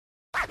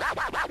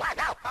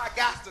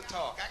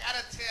talk. I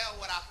gotta tell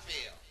what I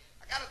feel.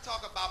 I gotta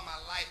talk about my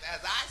life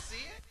as I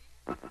see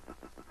it.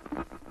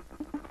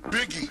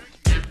 Biggie.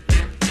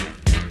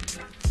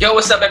 Yo,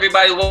 what's up,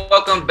 everybody?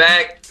 Welcome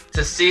back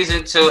to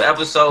Season 2,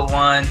 Episode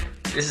 1.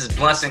 This is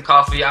Blunts and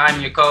Coffee. I'm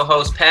your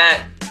co-host,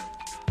 Pat.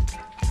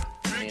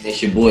 And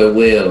it's your boy,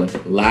 Will,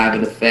 live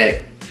in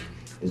effect.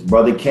 It's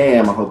brother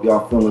Cam. I hope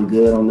y'all feeling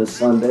good on this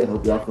Sunday.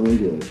 Hope y'all feeling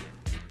good.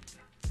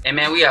 And,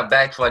 man, we are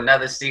back for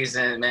another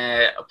season,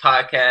 man, a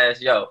podcast.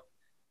 Yo,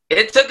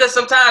 it took us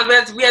some time. We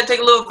had to take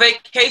a little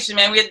vacation,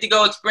 man. We had to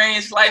go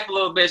experience life a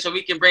little bit so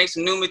we can bring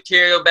some new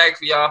material back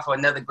for y'all for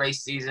another great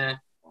season.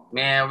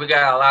 Man, we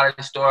got a lot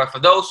in store. For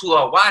those who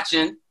are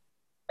watching,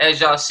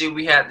 as y'all see,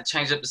 we had to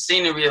change up the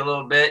scenery a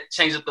little bit,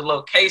 change up the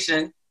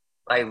location.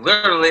 Like,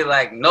 literally,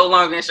 like, no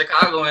longer in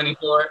Chicago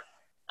anymore.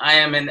 I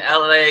am in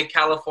LA,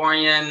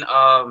 Californian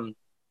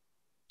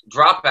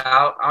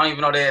dropout. I don't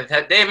even know they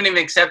haven't even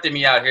accepted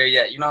me out here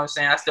yet. You know what I'm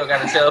saying? I still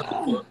got to tell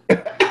people.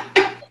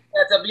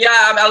 Yeah,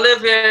 I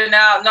live here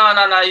now.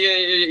 No,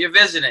 you're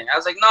visiting. I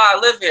was like, no, I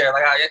live here.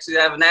 Like, I actually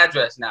have an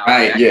address now.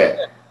 Right,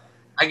 like,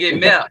 I get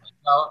mail, you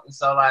know?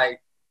 So,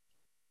 like.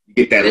 You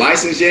get that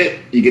license yet?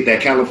 You get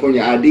that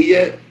California ID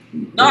yet?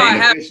 No, I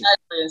haven't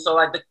actually. And so,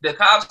 like, the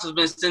cops have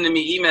been sending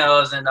me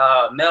emails and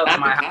mail to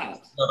my house.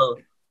 So,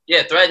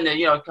 yeah,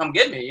 threatening, come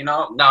get me,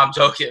 No, I'm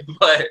joking.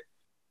 But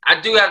I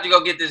do have to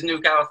go get this new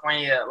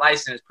California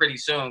license pretty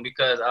soon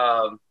because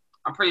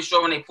I'm pretty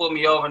sure when they pulled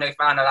me over and they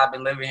found out I've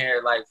been living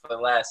here, like, for the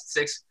last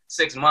six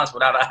months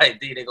without an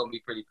ID, they're going to be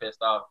pretty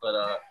pissed off.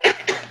 But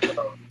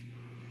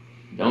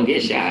don't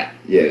get shot.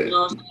 Yeah. You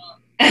know what I'm saying?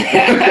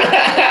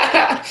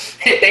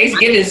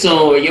 Thanksgiving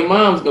soon, your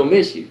mom's gonna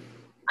miss you.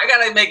 I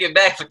gotta make it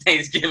back for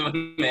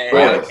Thanksgiving, man.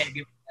 Right.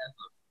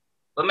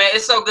 But man,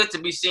 it's so good to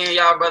be seeing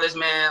y'all brothers,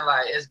 man.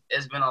 Like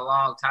it's been a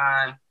long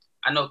time.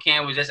 I know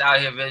Cam was just out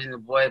here visiting the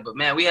boy, but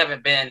man, we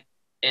haven't been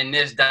in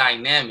this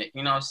dynamic,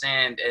 you know what I'm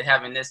saying, and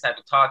having this type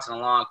of talks in a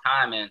long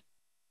time. And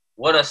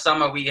what a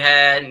summer we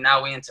had, and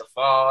now we into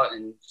fall,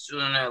 and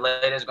sooner or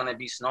later it's gonna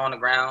be snow on the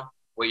ground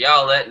where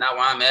y'all at, not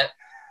where I'm at.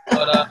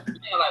 But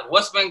like,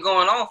 what's been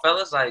going on,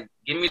 fellas? Like,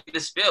 give me the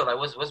spill. Like,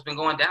 what's been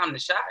going down in the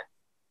shot?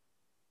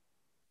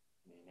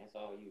 Man, that's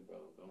all you,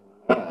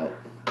 bro.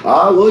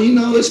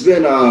 Well, it's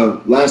been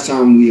last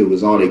time we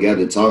was all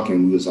together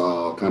talking, we was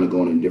all kind of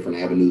going in different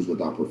avenues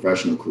with our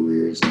professional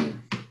careers, and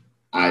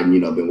I've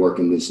been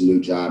working this new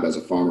job as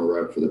a farmer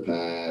rep for the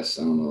past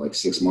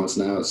 6 months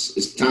now.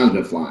 It's time's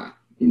been flying.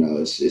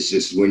 It's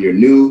just when you're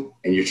new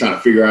and you're trying to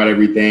figure out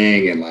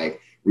everything and like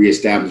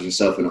reestablish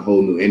yourself in a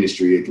whole new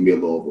industry, it can be a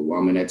little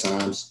overwhelming at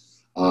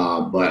times.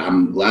 But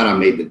I'm glad I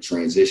made the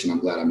transition. I'm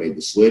glad I made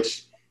the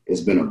switch.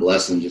 It's been a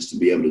blessing just to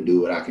be able to do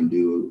what I can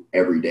do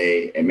every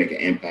day and make an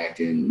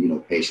impact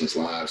in, patients'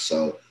 lives.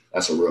 So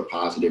that's a real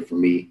positive for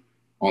me.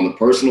 On the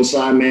personal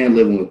side, man,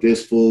 living with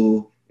this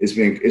fool, it's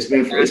been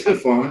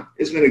fun.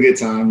 It's been a good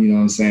time. You know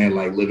what I'm saying?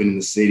 Like living in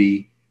the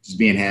city,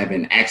 just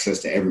having access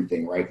to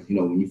everything, right? Because,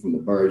 when you're from the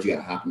burbs, you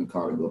got to hop in the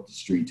car to go up the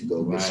street to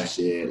go get some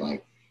shit.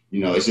 Like,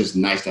 it's just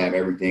nice to have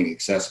everything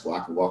accessible. I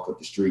can walk up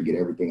the street, get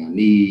everything I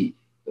need.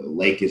 The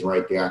lake is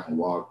right there. I can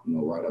walk,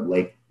 right up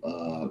Lake.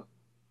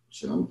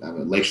 I'm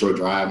having Lakeshore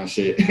Drive and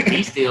shit.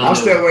 I'm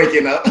still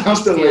waking up.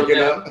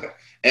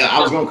 And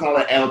I was gonna call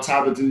it El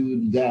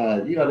Tabatu.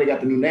 They got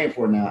the new name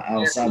for it now.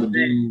 El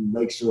Salvador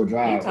Lakeshore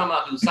Drive. You talking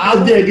about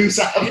Dusabo? Yeah,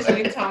 Dusabo.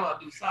 You talking about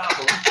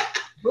Dusabo?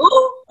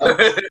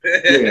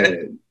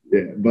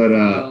 Yeah. But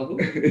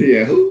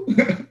yeah, who?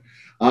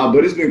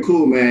 But it's been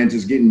cool, man,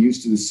 just getting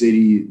used to the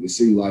city. The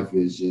city life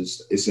is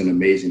it's an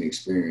amazing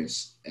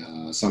experience,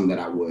 something that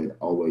I would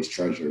always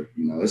treasure.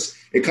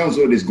 It comes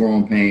with its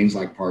growing pains,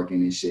 like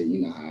parking and shit. You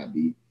know how it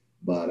be.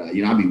 But,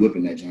 I'll be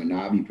whipping that joint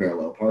now. I'll be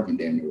parallel parking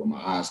damn near with my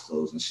eyes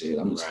closed and shit.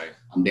 I'm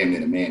damn near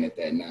the man at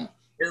that now.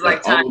 It's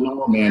like time. All in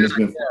all, man, it's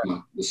been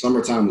fun. The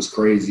summertime was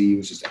crazy. It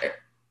was just a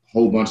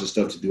whole bunch of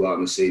stuff to do out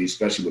in the city,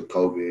 especially with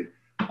COVID,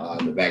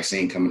 the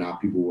vaccine coming out.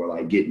 People were,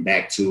 like, getting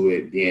back to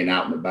it, being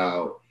out and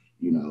about.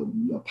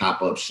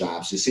 Pop-up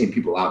shops, just seeing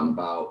people out and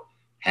about,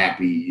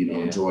 happy,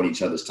 enjoying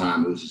each other's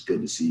time. It was just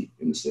good to see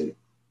in the city.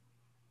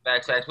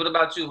 Facts. What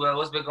about you, Will?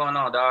 What's been going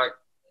on, dog?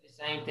 The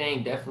same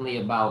thing, definitely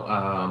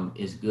about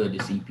it's good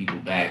to see people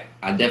back.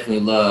 I definitely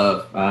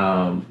love,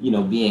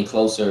 being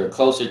closer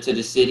to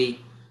the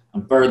city.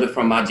 I'm further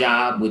from my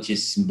job, which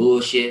is some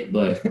bullshit,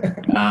 but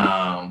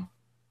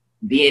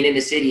being in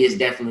the city is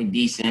definitely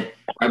decent.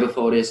 Right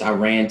before this, I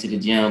ran to the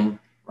gym,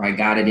 right,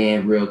 got it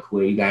in real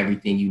quick. You got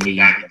everything you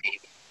need.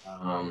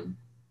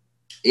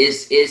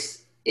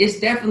 It's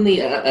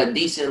definitely a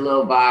decent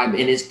little vibe,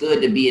 and it's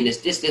good to be in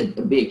this. Just a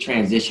big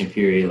transition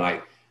period.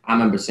 Like I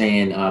remember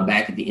saying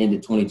back at the end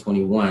of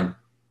 2021,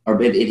 or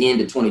at the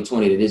end of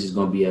 2020, that this is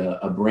going to be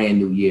a brand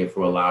new year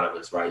for a lot of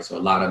us, right? So a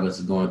lot of us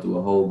are going through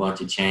a whole bunch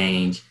of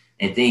change,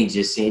 and things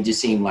just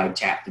seem like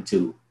chapter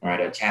 2, right,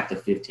 or chapter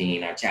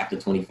 15, or chapter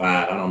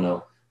 25. I don't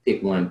know,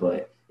 pick one,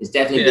 but it's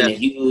definitely been a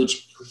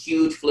huge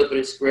flip of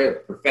the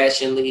script,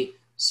 professionally,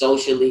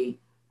 socially.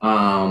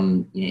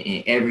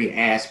 In every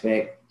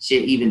aspect,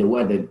 shit, even the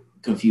weather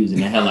confusing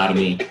the hell out of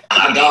me.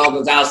 I my dog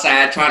was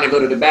outside trying to go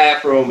to the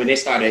bathroom, and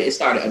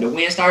the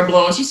wind started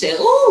blowing. She said,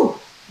 "Ooh,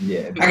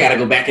 Yeah. I gotta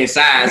go back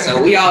inside."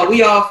 So we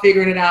all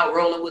figuring it out,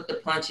 rolling with the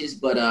punches.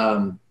 But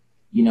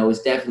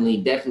it's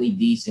definitely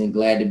decent.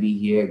 Glad to be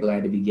here.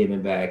 Glad to be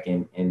giving back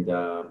and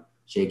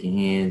shaking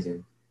hands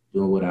and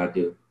doing what I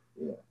do.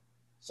 Yeah.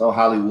 So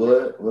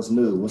Hollywood, what's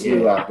new? What's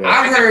new out there?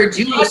 I heard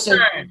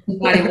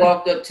somebody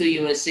walked up to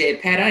you and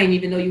said, "Pat, I didn't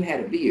even know you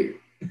had a beard."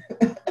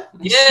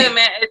 Yeah,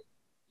 man.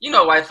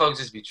 White folks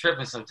just be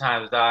tripping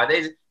sometimes, dog.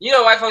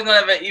 White folks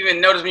don't ever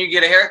even notice when you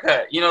get a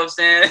haircut. You know what I'm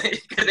saying?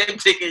 Because they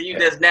thinking you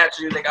just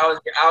naturally like I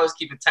always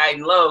keep it tight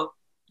and low.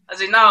 I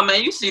say, no,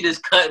 man, you see this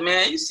cut,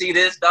 man. You see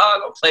this,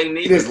 dog. Don't play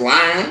me. This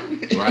line.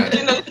 Right. You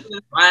see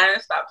this line.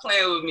 Stop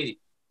playing with me.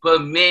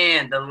 But,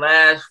 man, the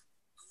last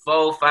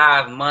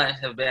 4-5 months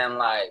have been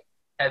like,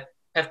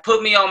 have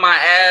put me on my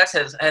ass,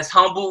 has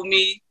humbled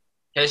me,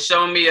 has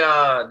shown me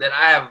that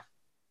I have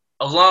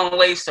a long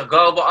ways to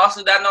go, but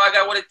also that I know I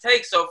got what it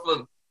takes. So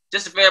for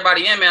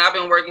everybody in, man, I've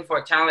been working for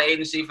a talent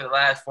agency for the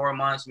last 4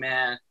 months,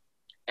 man.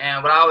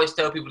 And what I always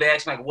tell people, they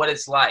ask me, like, what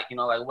it's like,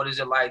 like, what is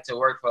it like to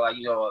work for, like,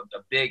 a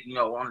big,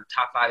 one of the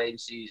top 5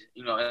 agencies,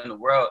 in the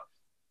world.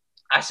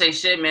 I say,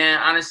 shit, man,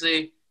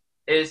 honestly,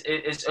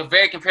 it's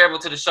very comparable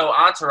to the show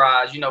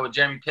Entourage, with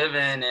Jeremy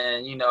Piven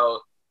and,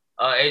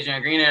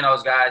 Adrian Grenier and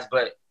those guys.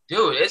 But,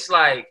 dude, it's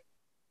like,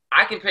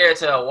 I compare it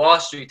to a Wall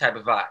Street type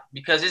of vibe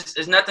because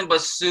it's nothing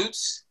but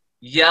suits,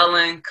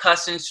 yelling,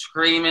 cussing,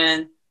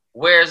 screaming,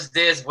 where's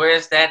this,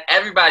 where's that?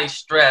 Everybody's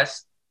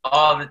stressed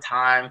all the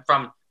time,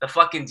 from the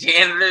fucking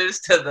janitors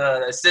to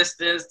the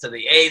assistants to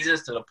the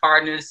agents to the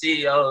partners,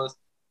 CEOs.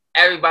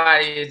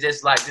 Everybody is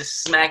just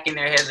smacking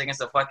their heads against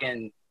a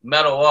fucking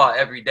metal wall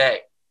every day.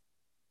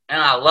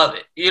 And I love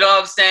it. You know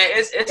what I'm saying?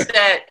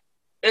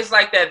 It's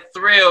like that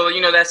thrill,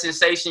 that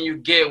sensation you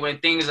get when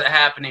things are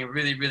happening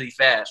really, really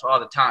fast all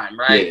the time,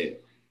 right? Yeah.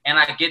 And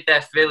I get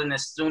that feeling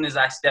as soon as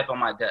I step on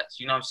my desk.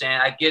 You know what I'm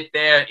saying? I get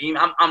there.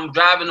 I'm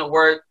driving to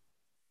work.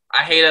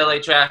 I hate LA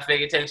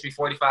traffic. It takes me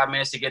 45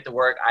 minutes to get to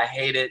work. I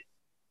hate it.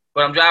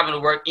 But I'm driving to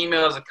work.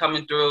 Emails are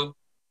coming through.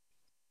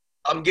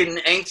 I'm getting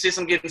anxious.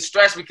 I'm getting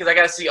stressed because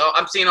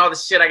I'm seeing all the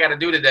shit I got to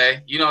do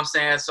today. You know what I'm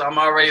saying? So I'm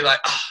already like,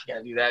 got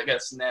to do that. Got to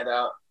send that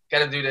out.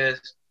 Got to do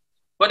this.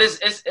 But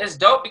it's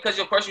dope because,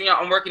 of course,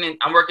 I'm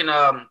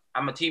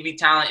a TV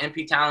talent,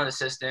 MP talent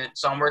assistant.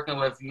 So I'm working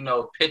with,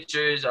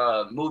 pictures,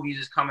 movies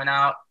is coming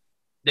out.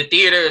 The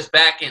theater is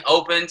back and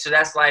open. So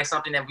that's like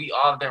something that we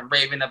all have been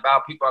raving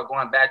about. People are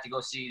going back to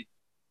go see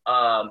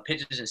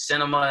pictures in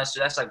cinema. So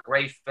that's a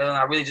great feeling.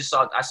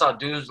 I saw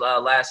Dudes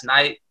last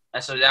night.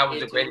 And so that was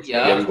the greatest thing.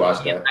 Yeah, we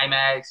watched that.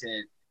 IMAX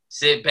and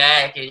sit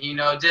back and,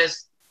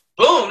 just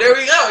boom, there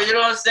we go. You know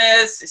what I'm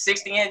saying?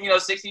 60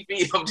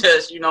 feet of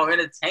just,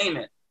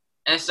 entertainment.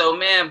 And so,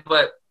 man,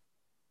 but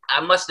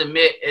I must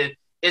admit,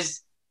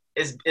 is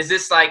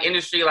this like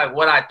industry like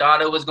what I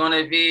thought it was going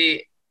to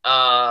be?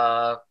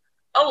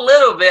 A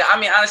little bit. I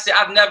mean, honestly,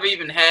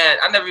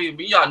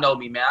 y'all know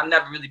me, man. I've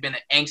never really been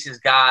an anxious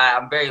guy.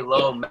 I'm very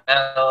low,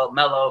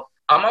 mellow.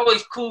 I'm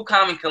always cool,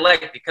 calm, and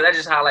collected because that's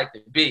just how I like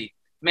to be.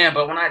 Man,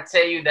 but when I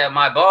tell you that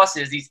my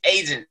bosses, these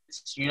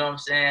agents, you know what I'm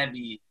saying,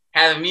 be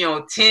having me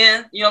on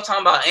 10,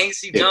 talking about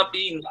angsty,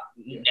 jumpy,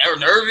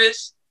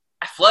 nervous,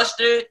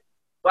 flustered,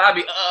 but I'd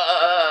be,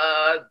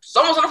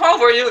 someone's on the phone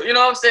for you, you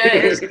know what I'm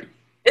saying?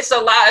 It's a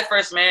lot at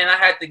first, man. I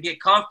had to get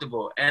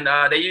comfortable. And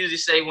they usually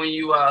say when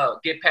you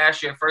get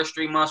past your first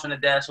 3 months on the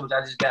desk, which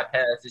I just got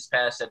past this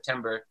past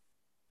September,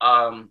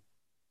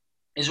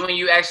 is when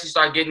you actually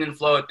start getting in the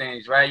flow of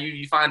things, right?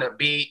 You find a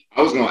beat.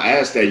 I was going to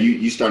ask that.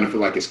 You starting to feel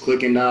like it's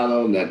clicking now,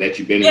 though, that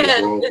you've been in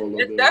this role for a little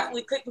bit? It's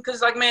definitely clicking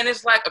because, like, man,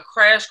 it's like a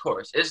crash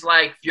course. It's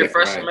like your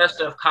first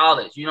semester of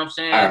college. You know what I'm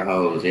saying? Fire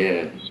hose,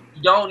 yeah.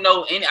 You don't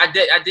know any. I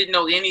didn't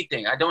know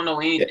anything. I don't know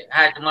anything. Yeah.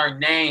 I had to learn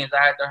names.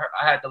 I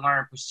had to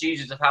learn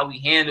procedures of how we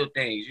handle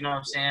things. You know what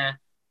I'm saying?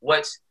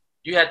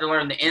 You had to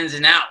learn the ins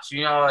and outs.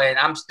 And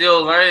I'm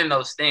still learning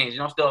those things.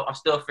 I'm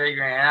still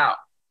figuring it out.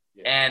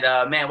 Yeah.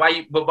 And man,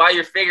 while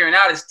you're figuring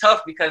out, it's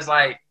tough because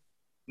like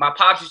my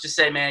pops used to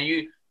say, man,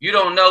 you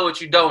don't know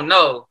what you don't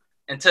know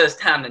until it's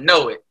time to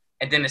know it,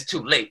 and then it's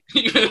too late.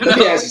 Let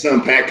me ask you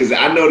something, Pat, because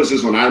I noticed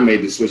this when I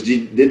made the switch.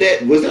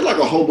 Was there like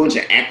a whole bunch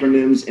of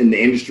acronyms in the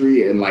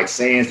industry and like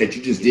sayings that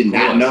you just did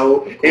not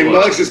know? And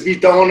Muggs just be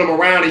throwing them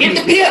around. And Get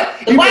the pip.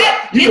 The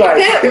what?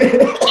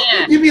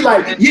 You be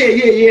like,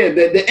 yeah,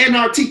 the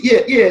NRT,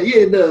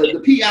 the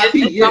PIP,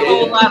 it's a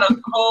whole lot of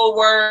code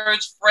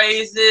words,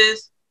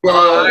 phrases.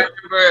 I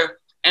remember,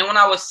 and when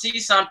I would see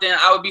something,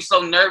 I would be so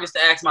nervous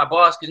to ask my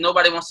boss because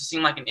nobody wants to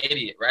seem like an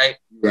idiot, right?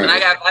 And I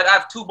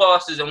have 2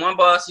 bosses, and one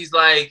boss, he's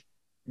like,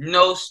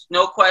 no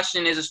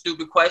question is a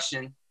stupid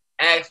question.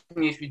 Ask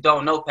me if you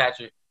don't know,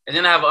 Patrick. And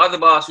then I have another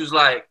boss who's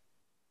like,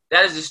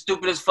 that is the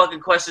stupidest fucking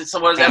question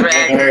someone's ever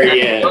asked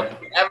me.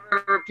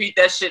 Ever repeat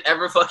that shit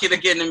ever fucking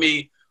again to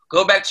me.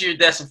 Go back to your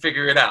desk and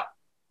figure it out.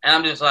 And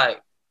I'm just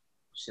like,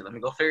 shit, let me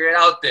go figure it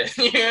out then.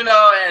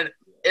 And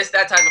it's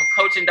that type of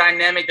coaching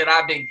dynamic that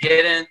I've been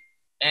getting,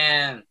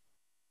 and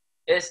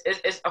it's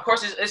of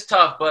course it's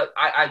tough, but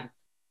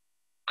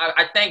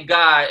I thank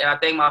God and I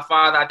thank my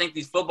father. I think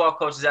these football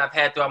coaches that I've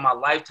had throughout my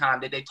lifetime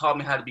that they taught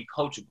me how to be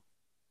coachable.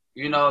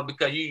 You know,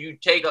 because you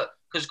take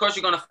because of course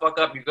you're gonna fuck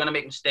up, you're gonna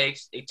make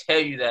mistakes. They tell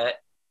you that,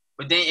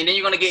 but then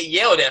you're gonna get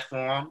yelled at for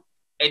them,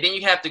 and then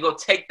you have to go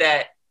take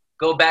that,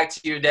 go back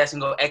to your desk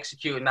and go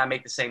execute and not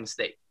make the same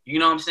mistake. You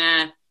know what I'm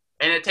saying?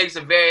 And it takes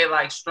a very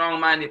like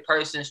strong-minded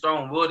person,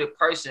 strong-willed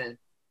person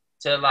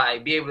to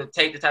like be able to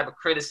take the type of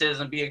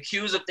criticism, be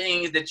accused of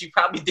things that you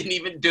probably didn't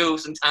even do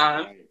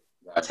sometimes.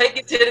 Right. Take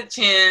it to the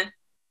chin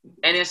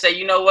and then say,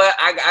 you know what?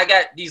 I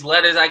got these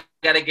letters I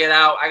got to get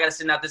out. I got to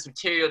send out this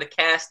material, the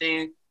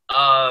casting.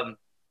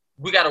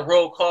 We got to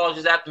roll calls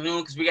this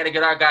afternoon because we got to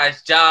get our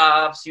guys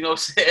jobs. You know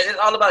what I'm saying? It's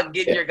all about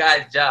getting your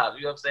guys jobs.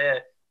 You know what I'm saying?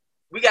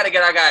 We got to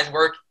get our guys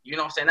working. You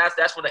know what I'm saying?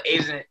 That's what the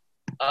agent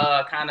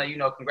kind of, you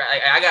know,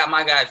 I got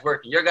my guys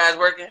working. Your guys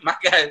working? My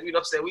guys, you know what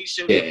I'm saying? We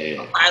shoot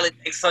a pilot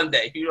next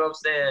Sunday. You know what I'm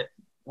saying?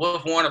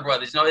 With Warner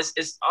Brothers. You know,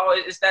 it's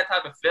always it's that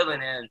type of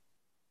feeling, and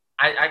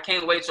I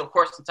can't wait till, of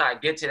course, until I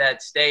get to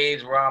that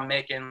stage where I'm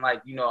making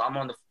like, you know, I'm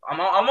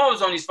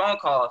always on these phone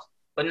calls,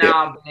 but now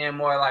I'm being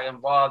more like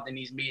involved in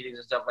these meetings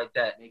and stuff like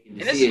that.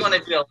 And this is going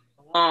to be a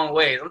long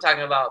ways. I'm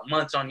talking about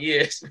months on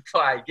years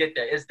before I get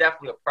there. It's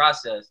definitely a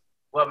process.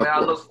 Well, man,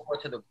 I look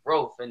forward to the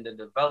growth and the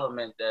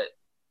development that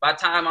by the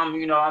time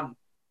I'm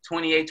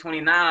 28,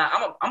 29,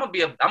 I'm gonna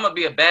be a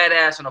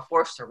badass and a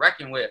force to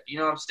reckon with. You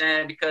know what I'm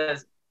saying?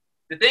 Because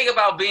the thing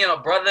about being a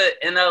brother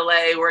in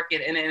LA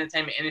working in the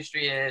entertainment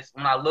industry is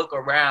when I look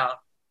around,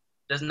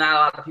 there's not a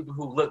lot of people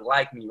who look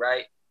like me,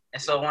 right?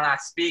 And so when I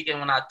speak and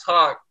when I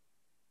talk,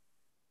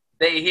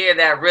 they hear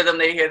that rhythm,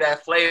 they hear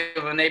that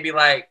flavor, and they be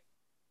like,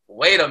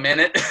 wait a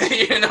minute,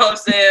 you know what I'm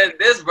saying?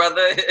 This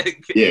brother,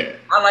 yeah,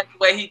 I like the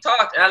way he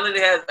talks. And I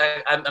literally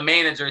had a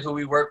manager who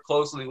we worked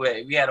closely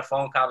with. We had a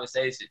phone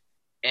conversation,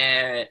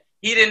 and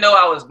he didn't know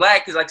I was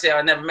black because, like I said,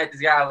 I never met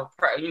this guy,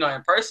 you know,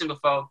 in person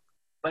before.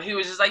 But he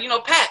was just like, you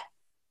know, Pat,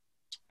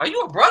 are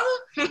you a brother?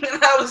 And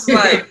I was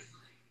like,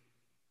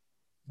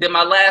 did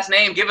my last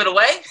name give it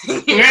away?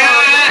 So,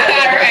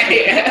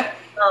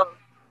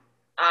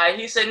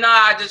 he said, nah,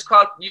 I just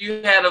caught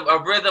you had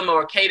a rhythm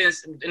or a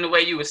cadence in the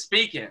way you were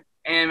speaking.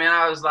 And man,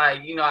 I was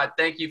like, you know, I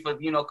thank you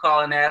for, you know,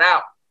 calling that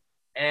out.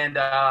 And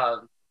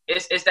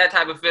it's that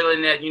type of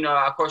feeling that, you know,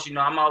 of course, you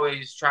know, I'm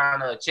always trying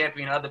to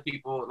champion other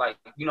people. Like,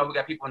 you know, we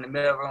got people in the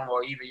middle room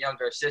or even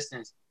younger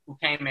assistants who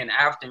came in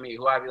after me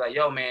who I'd be like,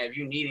 yo, man, if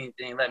you need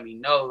anything, let me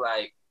know.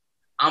 Like,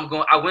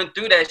 I went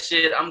through that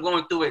shit. I'm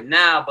going through it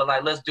now, but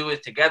like, let's do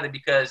it together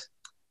because,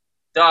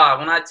 dog,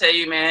 when I tell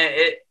you, man,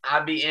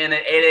 I'll be in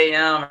at 8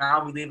 a.m. and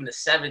I'll be leaving at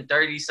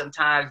 7:30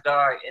 sometimes,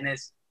 dog, and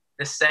it's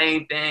the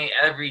same thing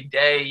every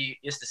day.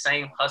 It's the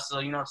same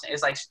hustle, you know what I'm saying?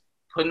 It's like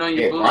putting on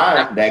your boots.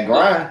 That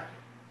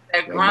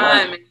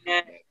grind,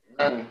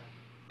 man.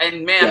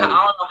 And man, I don't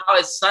know how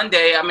it's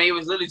Sunday. I mean, it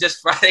was literally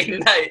just Friday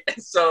night.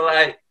 So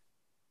like,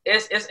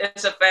 it's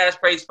a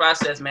fast-paced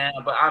process, man.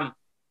 But I'm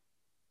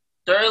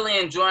thoroughly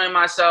enjoying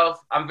myself.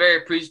 I'm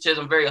very appreciative.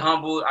 I'm very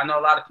humble. I know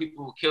a lot of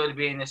people will kill to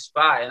be in this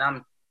spot, and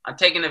I'm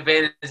taking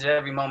advantage of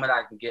every moment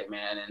I can get,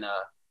 man. And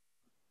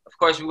of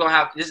course, we're gonna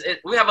have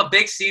we have a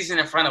big season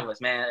in front of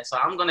us, man. So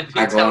I'm gonna be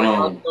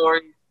telling you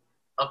stories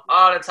of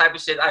all the type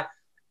of shit. I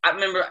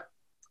remember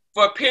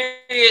for a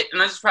period,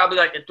 and this is probably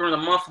like during the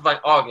month of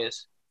like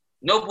August.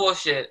 No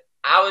bullshit.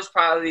 I was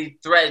probably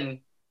threatened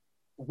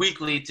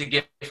weekly to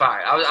get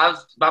fired.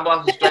 My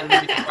boss was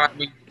threatening me to fire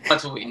me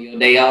once a week. On your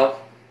day off?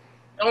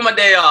 On my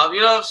day off,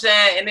 you know what I'm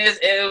saying? And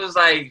it was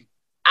like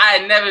I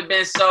had never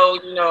been so,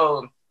 you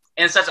know,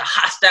 in such a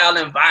hostile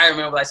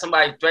environment where like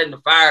somebody threatened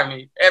to fire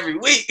me every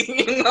week.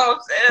 You know what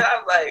I'm saying? I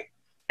was like,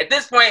 at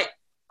this point,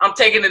 I'm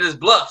taking it as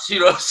bluffs, you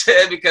know what I'm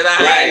saying? Because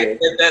I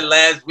said that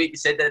last week,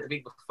 said that the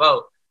week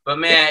before. But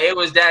man, it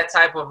was that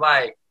type of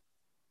like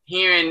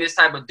hearing this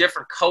type of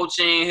different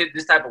coaching,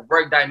 this type of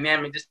work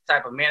dynamic, this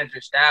type of manager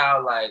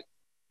style, like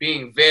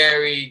being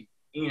very,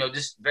 you know,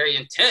 just very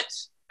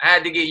intense. I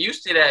had to get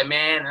used to that,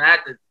 man. And I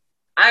ain't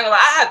gonna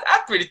lie, I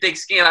have pretty thick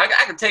skin. I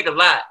can take a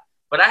lot.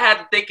 But I had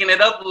to thicken it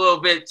up a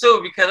little bit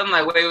too because I'm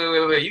like,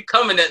 wait, you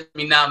coming at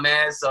me now,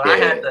 man? So I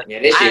had to.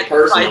 Yeah, this shit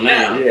personal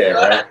now. Yeah,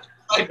 right.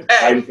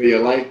 Fighting for your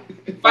life,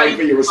 fighting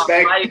for your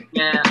respect. Life,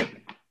 man.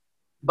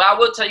 But I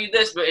will tell you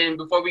this, and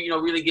before we, you know,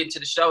 really get into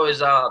the show,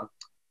 is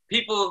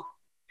people.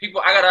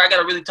 I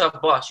got a really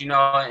tough boss, you know,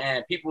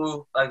 and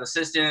people like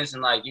assistants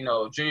and like, you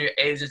know, junior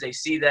agents, they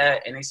see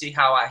that and they see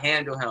how I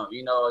handle him,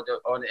 you know,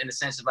 in the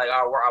sense of like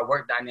our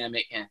work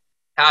dynamic and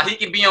how he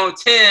can be on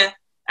 10.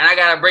 And I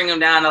got to bring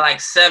them down to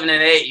like 7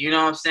 and 8. You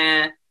know what I'm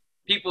saying?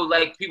 People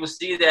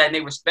see that and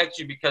they respect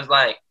you because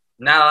like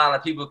not a lot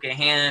of people can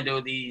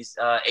handle these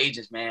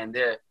agents, man.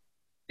 They're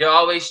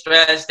always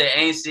stressed. They're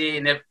antsy.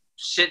 And if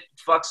shit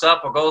fucks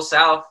up or goes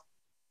south,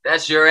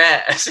 that's your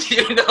ass,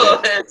 you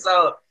know? And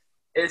so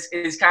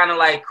it's kind of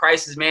like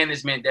crisis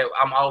management that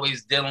I'm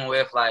always dealing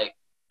with. Like,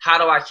 how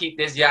do I keep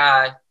this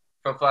guy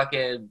from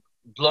fucking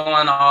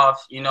blowing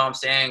off, you know what I'm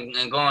saying,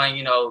 and going,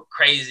 you know,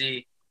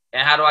 crazy?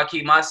 And how do I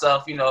keep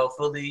myself, you know,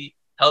 fully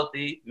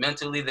healthy,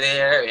 mentally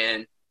there,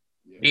 and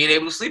being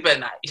able to sleep at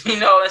night, you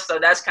know? And so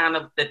that's kind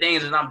of the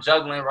things that I'm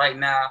juggling right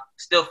now,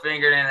 still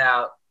figuring it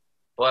out.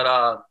 But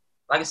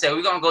like I said,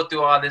 we're going to go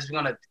through all this.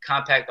 We're going to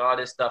compact all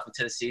this stuff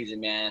into the season,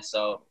 man.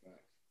 So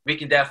we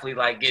can definitely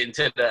like get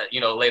into the, you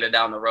know, later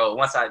down the road.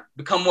 Once I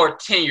become more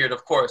tenured,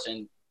 of course,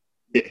 and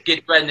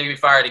get threatened to be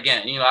fired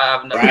again. You know, I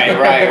have another.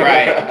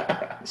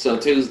 Right. So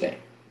Tuesday.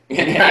 We'll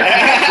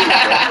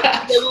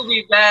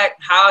be back.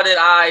 How did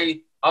I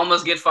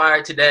almost get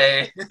fired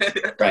today?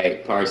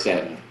 Right, part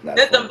 7.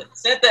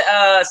 Sent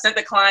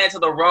the client to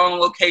the wrong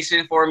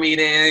location for a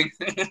meeting.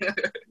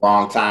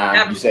 Wrong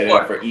time. You said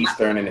before. it for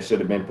Eastern and it should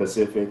have been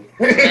Pacific.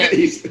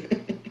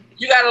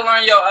 You got to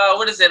learn your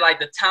what is it, like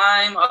the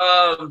time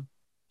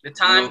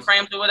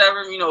frames or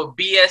whatever. You know,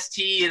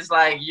 BST is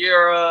like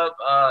Europe.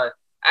 I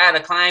had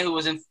a client who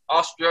was in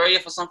Australia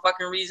for some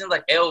fucking reason,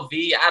 like LV.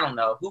 I don't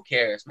know. Who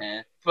cares,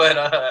 man?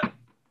 But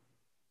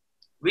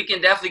we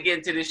can definitely get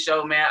into this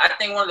show, man. I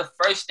think one of the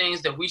first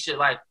things that we should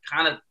like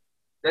kind of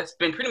that's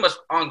been pretty much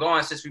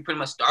ongoing since we pretty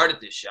much started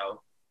this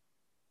show,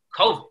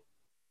 COVID.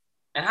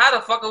 And how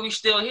the fuck are we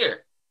still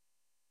here?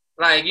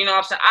 Like, you know what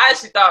I'm saying? I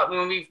actually thought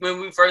when we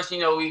first, you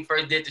know, we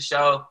first did the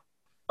show,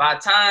 by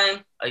the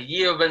time a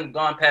year been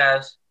gone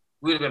past,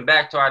 we would have been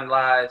back to our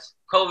lives.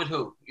 COVID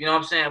who? You know what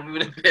I'm saying? We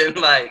would have been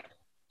like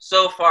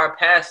so far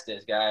past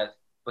this, guys.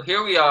 But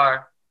here we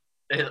are.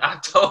 It's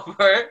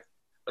October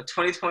of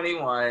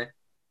 2021.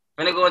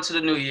 We're gonna go into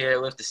the new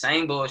year with the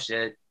same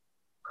bullshit.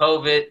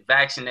 COVID,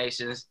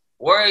 vaccinations.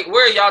 Where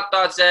are y'all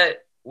thoughts at?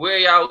 Where are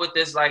y'all with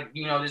this, like,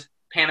 you know, this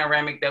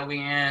panoramic that we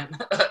in?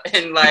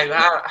 And like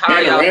how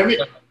are y'all? I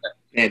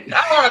don't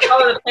want to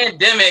call it a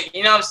pandemic,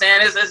 you know what I'm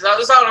saying? It's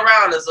all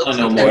around us.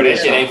 No more. That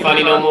shit ain't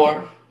funny no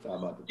more.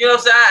 You know what I'm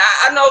saying?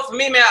 I know for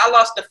me, man, I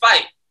lost the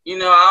fight. You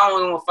know, I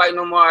don't even want to fight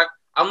no more.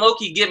 I'm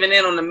low-key giving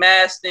in on the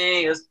mask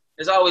thing.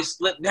 It's always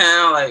slipped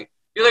down. Like,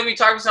 you like me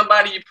talking to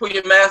somebody, you put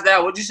your mask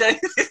down. What'd you say?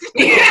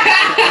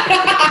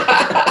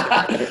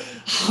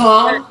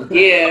 Huh?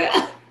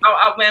 Yeah.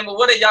 Man, but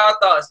what are y'all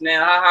thoughts,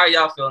 man? How are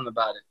y'all feeling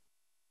about it?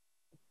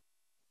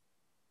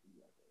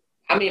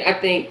 I mean, I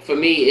think for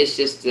me, it's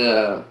just,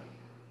 it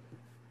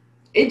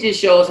just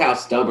shows how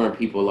stubborn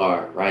people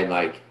are, right?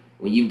 Like,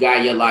 when you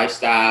got your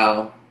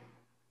lifestyle,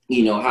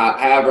 you know,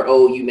 however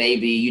old you may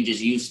be, you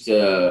just used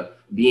to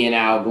being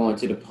out, going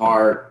to the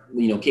park,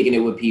 you know, kicking it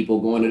with people,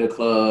 going to the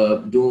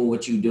club, doing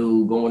what you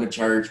do, going to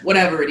church,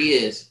 whatever it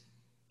is.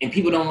 And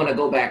people don't want to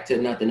go back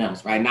to nothing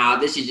else, right? Now,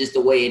 this is just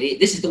the way it is.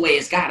 This is the way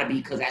it's got to be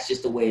because that's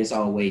just the way it's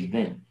always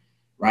been,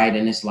 right?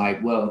 And it's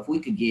like, well, if we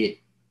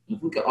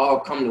could all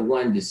come to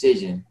one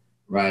decision,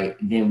 right,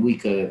 then we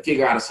could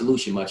figure out a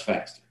solution much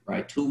faster,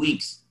 right? 2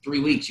 weeks,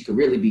 3 weeks, you could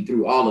really be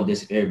through all of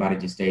this if everybody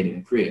just stayed in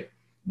the crib.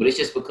 But it's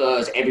just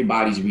because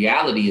everybody's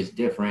reality is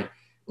different.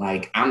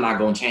 Like, I'm not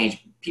going to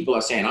change. People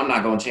are saying, I'm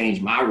not going to change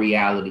my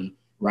reality,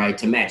 right,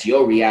 to match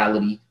your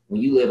reality.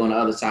 When you live on the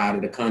other side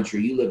of the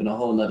country, you live in a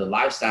whole nother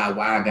lifestyle.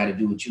 Why I got to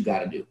do what you got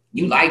to do?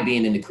 You like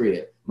being in the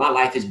crib. My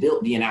life is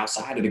built being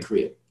outside of the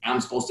crib.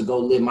 I'm supposed to go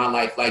live my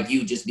life like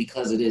you just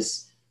because of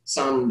this,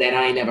 something that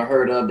I ain't never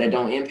heard of that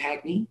don't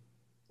impact me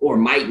or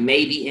might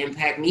maybe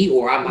impact me,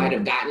 or I might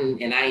have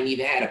gotten and I ain't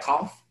even had a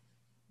cough.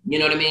 You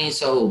know what I mean?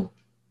 So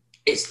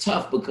it's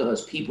tough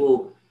because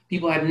people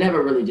have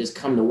never really just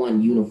come to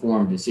one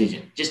uniform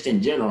decision, just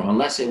in general,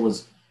 unless it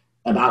was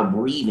about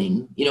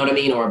breathing, you know what I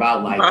mean? Or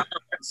about like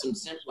some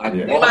simple, like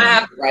We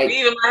right?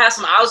 even might have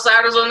some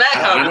outsiders on that I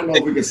don't conversation. know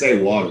if we can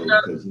say water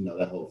because, you know,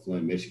 that whole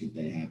Flint, Michigan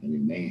thing happened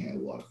and they had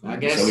water. I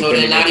guess we so.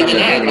 couldn't They're not even cover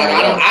that. everything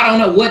Like, else.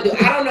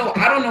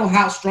 I don't know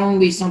how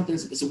strongly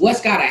something's. So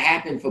what's got to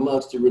happen for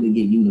us to really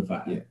get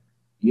unified? Yeah.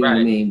 You know what I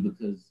Right. mean?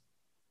 Because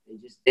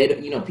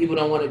you know, people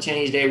don't want to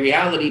change their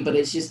reality, but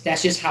that's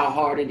just how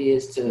hard it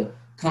is to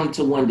come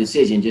to one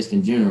decision. Just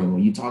in general,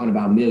 when you're talking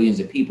about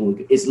millions of people,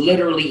 it's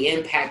literally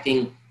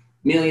impacting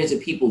millions of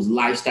people's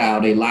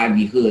lifestyle, their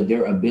livelihood,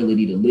 their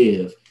ability to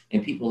live,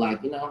 and people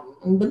like, you know,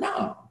 but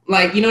no,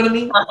 like, you know what I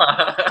mean?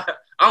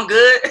 I'm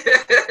good.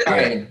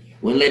 Right.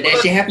 Wouldn't let that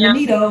shit happen to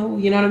me though.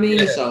 You know what I mean?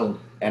 Yeah. So.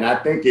 And I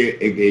think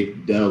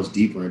it delves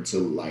deeper into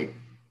like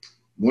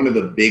one of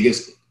the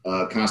biggest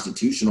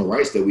constitutional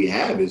rights that we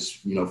have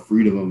is, you know,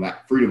 freedom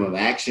of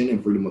action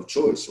and freedom of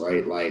choice,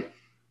 right? Like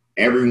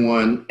every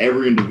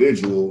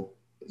individual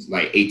is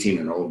like 18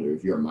 and older.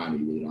 If you're a minor,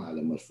 you really don't have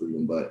that much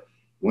freedom. But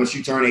once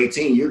you turn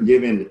 18, you're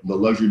given the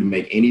luxury to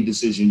make any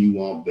decision you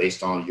want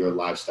based on your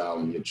lifestyle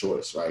and your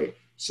choice, right?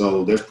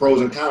 So there's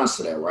pros and cons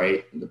to that,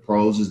 right? The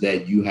pros is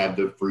that you have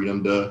the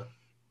freedom to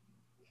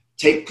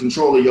take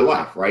control of your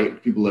life,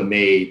 right? People have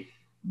made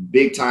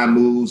big time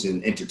moves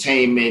in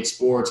entertainment,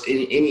 sports,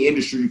 any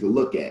industry you could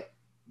look at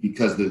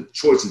because the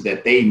choices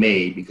that they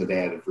made because they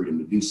had the freedom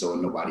to do so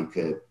and nobody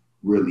could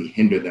really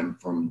hinder them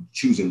from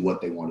choosing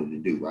what they wanted to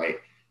do, right?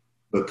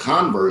 But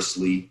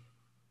conversely,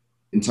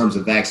 in terms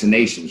of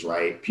vaccinations,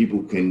 right,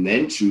 people can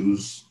then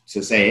choose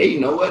to say, hey,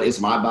 you know what? It's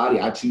my body.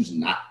 I choose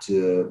not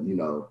to, you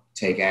know,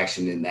 take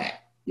action in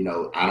that. You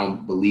know, I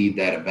don't believe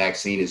that a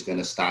vaccine is going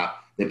to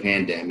stop the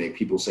pandemic.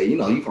 People say,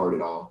 you've heard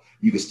it all.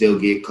 You can still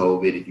get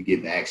COVID if you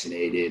get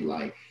vaccinated.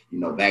 Like,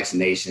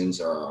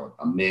 vaccinations are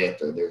a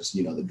myth, or there's,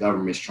 the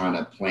government's trying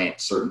to plant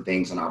certain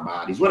things in our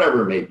bodies,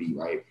 whatever it may be,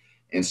 right?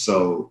 And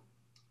so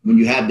when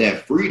you have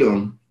that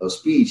freedom of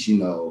speech,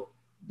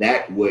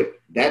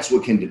 that's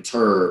what can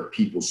deter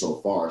people so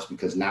far. It's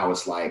because now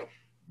it's like,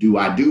 do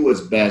I do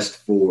what's best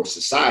for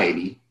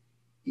society,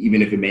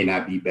 even if it may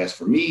not be best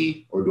for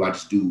me, or do I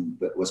just do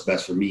what's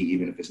best for me,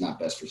 even if it's not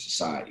best for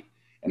society?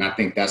 And I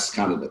think that's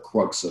kind of the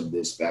crux of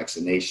this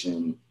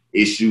vaccination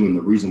issue. And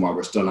the reason why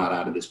we're still not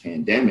out of this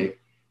pandemic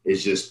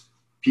is just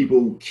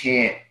people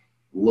can't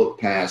look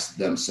past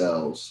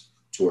themselves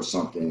towards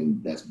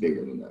something that's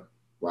bigger than them,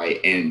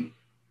 right? And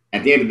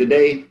at the end of the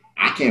day,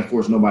 I can't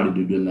force nobody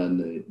to do nothing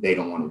that they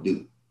don't want to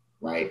do,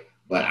 right?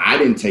 But I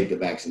didn't take the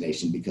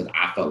vaccination because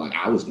I felt like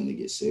I was going to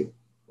get sick,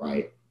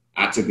 right?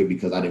 I took it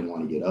because I didn't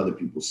want to get other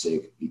people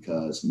sick,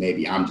 because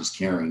maybe I'm just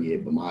carrying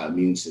it, but my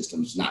immune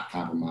system's not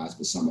compromised,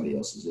 but somebody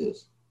else's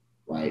is,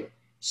 right?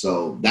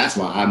 So that's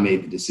why I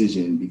made the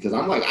decision, because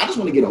I'm like, I just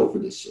want to get over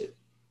this shit.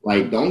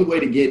 Like, the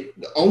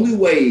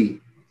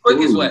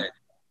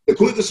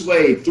quickest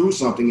way through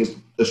something is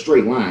a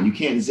straight line. You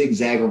can't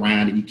zigzag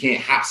around it. You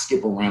can't hop,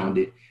 skip around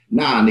it.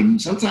 Nah, nigga,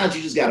 sometimes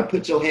you just got to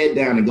put your head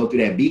down and go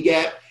through that B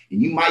gap,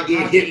 and you might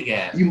get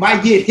hit. You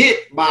might get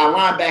hit by a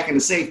linebacker and a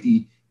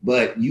safety,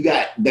 but you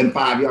got them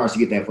 5 yards to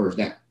get that first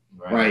down,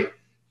 right?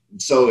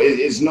 So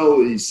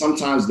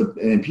sometimes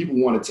and people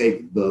want to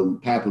take the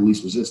path of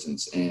least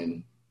resistance,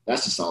 and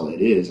that's just all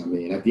it is. I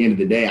mean, at the end of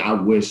the day, I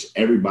wish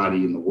everybody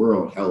in the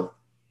world health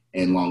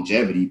and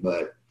longevity,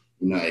 but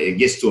it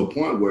gets to a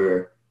point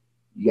where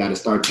you got to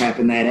start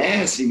tapping that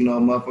ass. Even though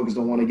motherfuckers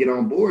don't want to get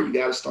on board, you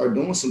got to start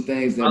doing some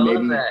things that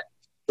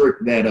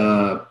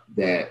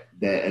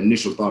that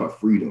initial thought of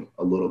freedom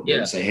a little bit,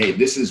 and say, hey,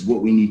 this is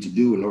what we need to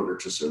do in order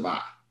to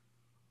survive.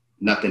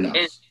 Nothing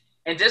else.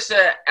 And just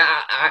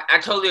I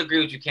totally agree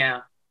with you,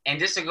 Cam. And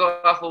just to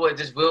go off of what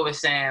just Will was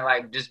saying,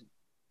 like just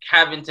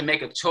having to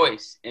make a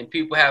choice and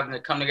people having to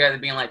come together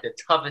being like the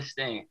toughest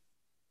thing.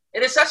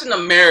 It is such an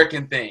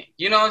American thing.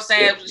 You know what I'm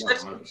saying?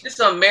 Yeah, it's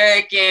an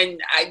American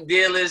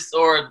idealist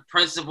or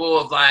principle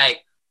of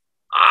like,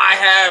 I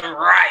have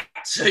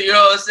rights. You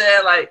know what I'm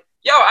saying? Like,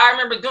 I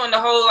remember during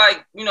the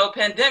whole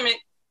pandemic,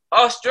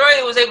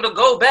 Australia was able to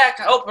go back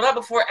and open up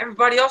before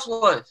everybody else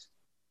was.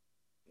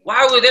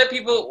 Why were there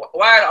people?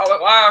 Why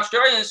are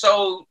Australians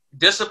so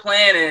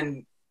disciplined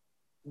and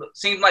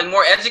seem like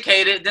more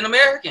educated than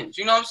Americans?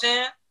 You know what I'm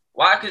saying?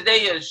 Why? Because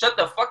they shut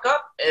the fuck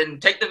up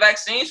and take the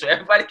vaccine so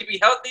everybody can be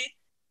healthy.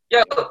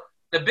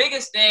 The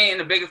biggest thing and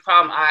the biggest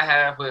problem I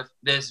have with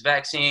this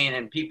vaccine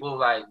and people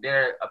like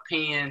their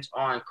opinions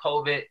on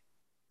COVID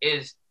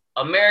is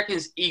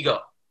Americans' ego.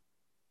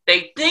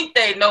 They think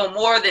they know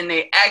more than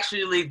they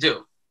actually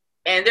do.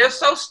 And they're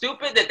so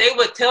stupid that they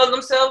would tell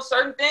themselves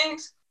certain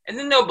things and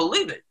then they'll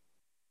believe it.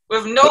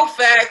 With no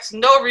facts,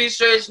 no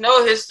research,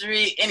 no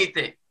history,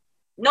 anything.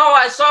 No,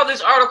 I saw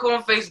this article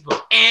on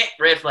Facebook,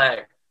 red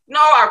flag.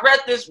 No, I read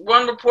this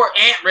one report,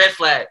 red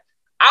flag.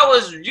 I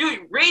was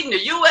reading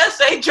the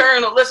USA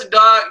Journal. Listen,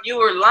 dog, you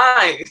were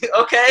lying,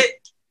 okay?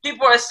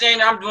 People are saying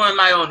I'm doing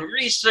my own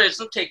research.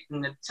 I'm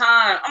taking the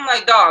time. I'm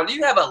like, dog, do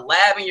you have a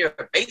lab in your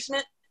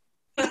basement?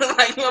 Like,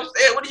 you know what I'm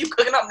saying? What are you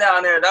cooking up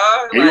down there,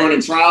 dog? Are you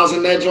running trials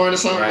in that joint or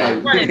something?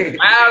 Right. Running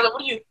trials?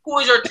 Who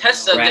is your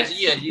test subject?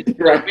 Yeah, you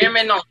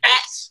experimenting on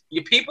rats?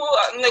 You people?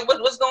 I'm like,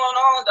 what's going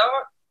on,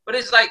 dog? But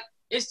it's like,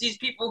 it's these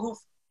people who,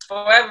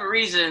 for whatever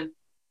reason,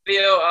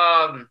 feel,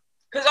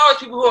 because always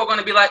people who are going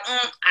to be like,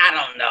 I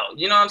don't know.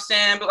 You know what I'm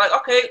saying? But like,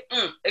 okay,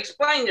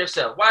 explain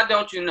yourself. Why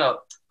don't you know?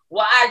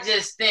 Well, I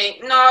just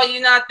think, no,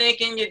 you're not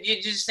thinking.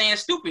 You're just saying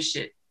stupid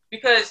shit.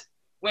 Because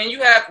when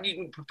you have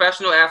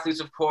professional athletes,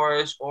 of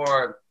course,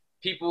 or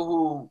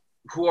people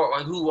who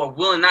are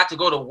willing not to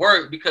go to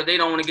work because they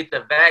don't want to get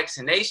the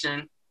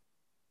vaccination,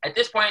 at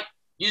this point,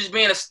 you're just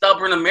being a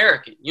stubborn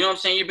American. You know what I'm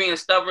saying? You're being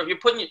stubborn.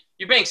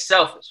 You're being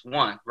selfish,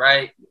 one,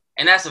 right?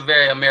 And that's a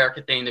very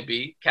American thing to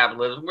be.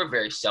 Capitalism, we're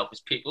very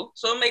selfish people,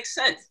 so it makes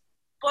sense.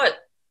 But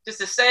just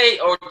to say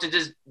or to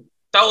just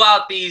throw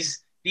out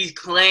these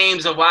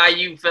claims of why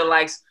you feel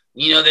like,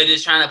 they're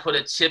just trying to put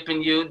a chip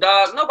in you,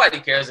 dog. Nobody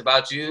cares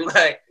about you.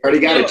 Like, already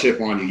got a chip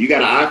on you. You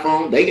got an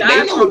iPhone. They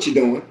know what you're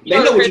doing.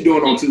 They know what you're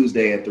doing on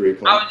Tuesday at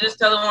 3:00. I was just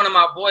telling one of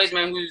my boys,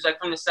 man, who's like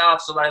from the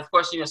South. So like, of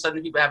course,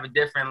 Southern people have a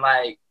different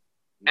like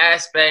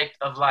aspect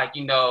of like,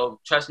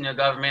 trusting their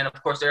government.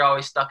 Of course, they're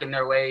always stuck in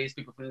their ways.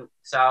 People from the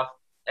South.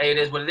 Hey, it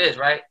is what it is,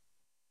 right?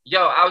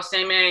 I was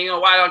saying, man,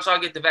 why don't y'all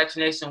get the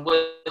vaccination?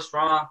 What's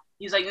wrong?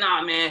 He's like,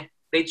 nah, man,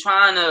 they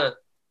trying to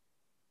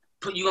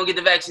put you gonna get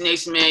the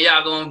vaccination, man.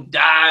 Y'all gonna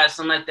die or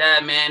something like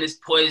that, man. It's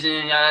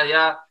poison, yada,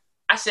 yada.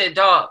 I said,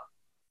 dog,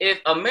 if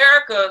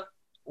America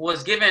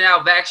was giving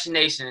out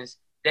vaccinations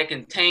that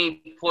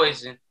contain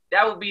poison,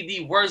 that would be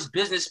the worst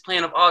business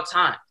plan of all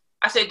time.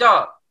 I said,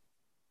 dog,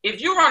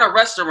 if you run a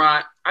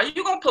restaurant, are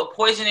you gonna put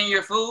poison in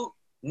your food?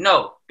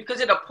 No,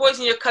 because it'll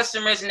poison your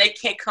customers and they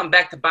can't come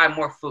back to buy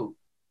more food.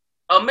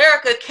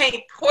 America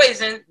can't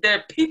poison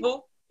their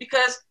people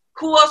because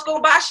who else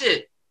gonna buy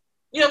shit?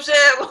 You know what I'm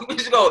saying? We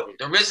just go,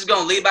 the rich is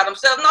gonna leave by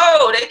themselves.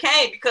 No, they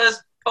can't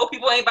because poor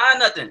people ain't buying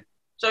nothing.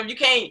 So if you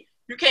can't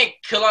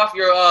kill off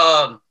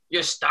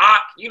your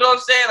stock. You know what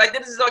I'm saying? Like,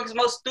 this is like the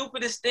most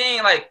stupidest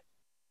thing. Like,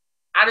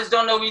 I just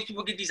don't know where these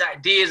people get these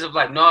ideas of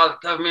like, no, the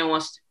government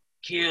wants to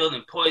kill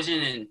and poison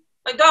and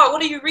like, dog,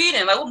 what are you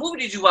reading? Like, what movie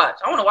did you watch?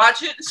 I want to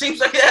watch it. It seems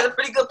like it has a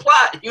pretty good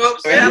plot. You know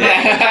what I'm saying?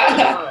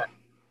 Like,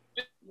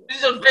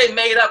 it's just very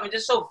made up and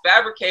just so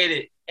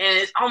fabricated, and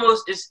it's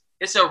almost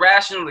it's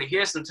irrational to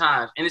hear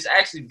sometimes, and it's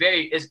actually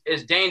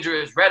it's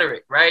dangerous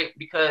rhetoric, right?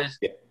 Because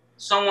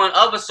someone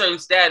of a certain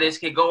status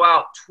can go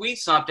out, tweet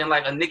something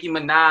like a Nicki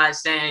Minaj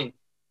saying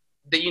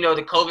that, you know,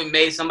 the COVID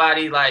made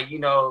somebody like, you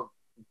know,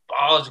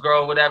 balls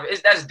grow, whatever.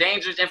 That's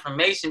dangerous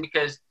information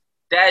because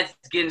that's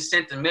getting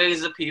sent to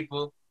millions of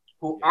people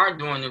who aren't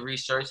doing the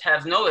research,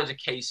 have no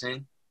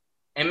education,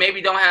 and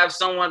maybe don't have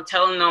someone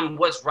telling them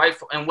what's right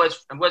and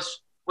what's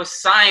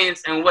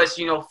science and what's,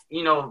 you know,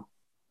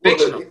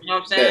 fictional. You know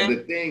what I'm saying?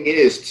 The thing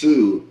is,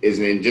 too,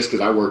 and just because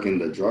I work in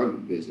the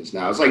drug business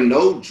now, it's like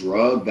no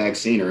drug,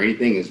 vaccine, or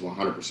anything is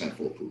 100%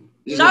 foolproof.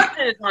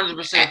 Nothing is 100%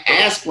 foolproof.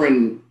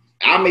 Aspirin,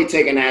 I may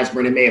take an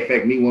aspirin, it may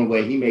affect me one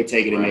way, he may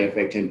take it, it may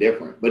affect him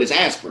different. But it's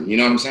aspirin, you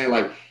know what I'm saying?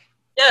 Like,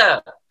 yeah.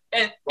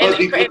 And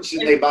people put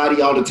shit in their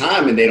body all the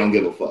time and they don't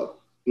give a fuck.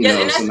 You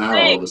know, and that's so now the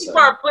thing. all of a People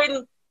sudden. are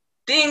putting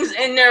things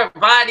in their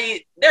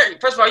body.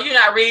 First of all, you're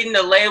not reading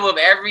the label of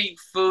every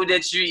food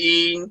that you're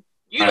eating.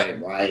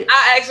 Right.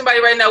 I ask somebody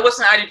right now, what's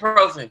an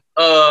ibuprofen?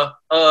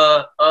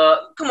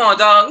 Come on,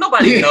 dog.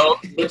 Nobody knows.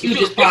 But you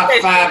just pop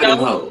 5 of them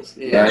hoes.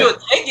 Yeah. You'll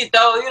take it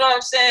though. You know what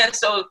I'm saying?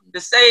 So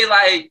to say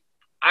like,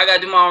 I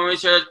gotta do my own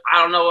research.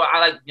 I don't know.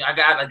 I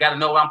gotta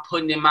know what I'm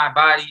putting in my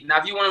body. Now,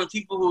 if you're one of the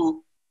people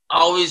who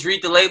always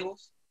read the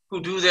labels, who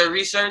do their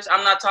research,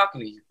 I'm not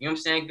talking to you. You know what I'm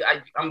saying?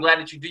 I'm glad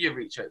that you do your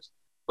research.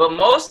 But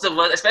most of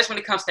us, especially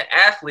when it comes to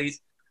athletes,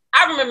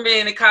 I remember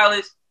being in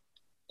college,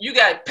 you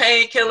got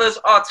painkillers,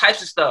 all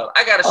types of stuff.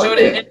 I got a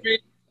shoulder injury.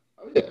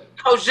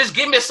 Coach, just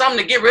give me something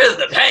to get rid of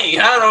the pain.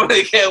 I don't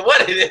really care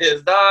what it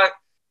is, dog.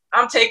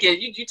 I'm taking,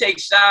 you take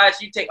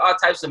shots, you take all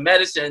types of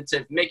medicine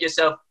to make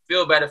yourself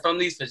feel better from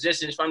these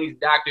physicians, from these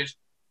doctors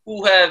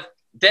who have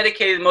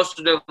dedicated most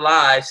of their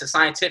lives to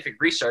scientific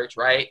research,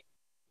 right?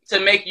 To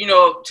make,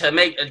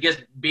 I guess,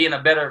 being a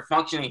better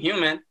functioning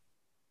human.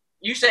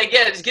 You say,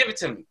 yeah, just give it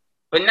to me.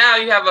 But now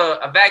you have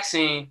a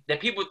vaccine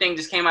that people think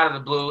just came out of the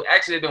blue.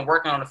 Actually, they've been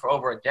working on it for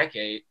over a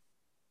decade.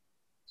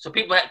 So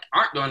people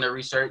aren't doing their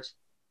research.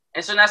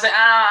 And so now say,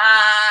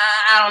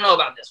 I don't know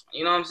about this one.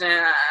 You know what I'm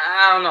saying?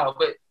 I don't know.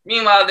 But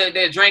meanwhile,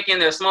 they're drinking,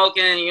 they're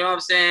smoking. You know what I'm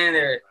saying?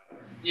 They're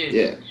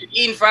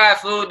eating fried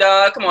food,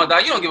 dog. Come on,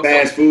 dog. You don't give a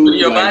fuck fast food in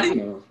your like,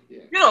 body.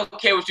 You don't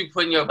care what you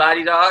put in your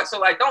body, dog. So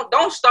like,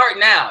 don't start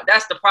now.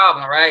 That's the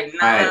problem, right?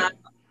 No.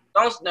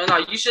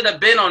 You should have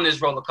been on this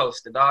roller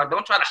coaster, dog.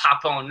 Don't try to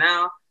hop on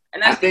now.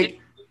 And that's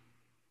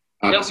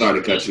I'm sorry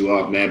to cut you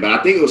off, man, but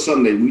I think it was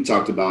something that we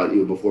talked about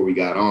before we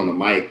got on the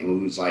mic, and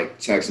we was like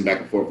texting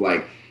back and forth,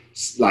 like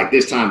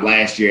this time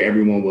last year,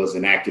 everyone was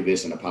an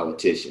activist and a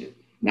politician.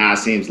 Now it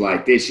seems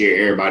like this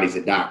year, everybody's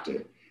a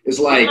doctor. It's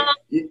like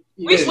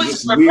we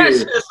switch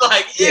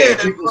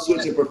professions. People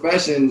switching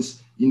professions.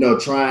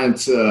 Trying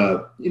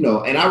to,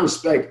 and I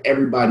respect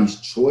everybody's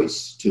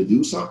choice to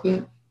do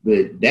something,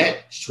 but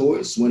that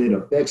choice, when it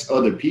affects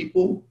other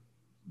people,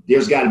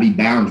 there's got to be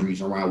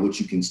boundaries around what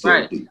you can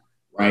still do,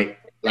 right?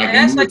 Like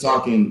when we were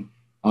talking,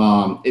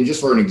 and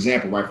just for an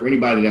example, right, for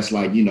anybody that's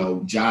like,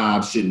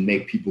 jobs shouldn't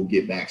make people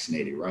get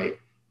vaccinated, right?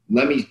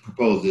 Let me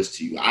propose this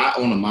to you. I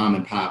own a mom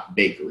and pop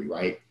bakery,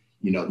 right?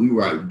 We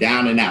were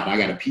down and out. I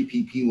got a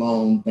PPP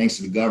loan. Thanks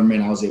to the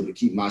government, I was able to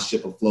keep my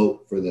ship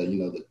afloat for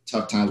the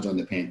tough times during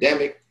the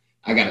pandemic.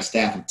 I got a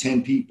staff of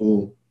 10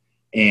 people,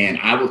 and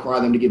I require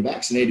them to get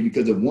vaccinated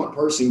because if one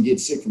person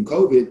gets sick from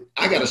COVID,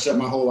 I got to shut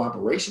my whole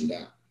operation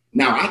down.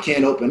 Now, I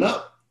can't open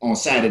up on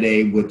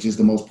Saturday, which is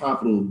the most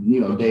profitable,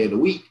 day of the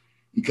week,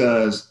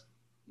 because,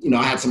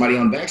 I had somebody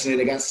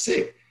unvaccinated that got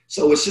sick.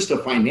 So it's just a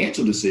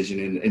financial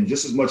decision. And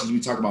just as much as we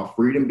talk about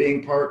freedom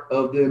being part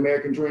of the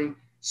American dream,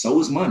 so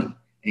is money.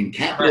 And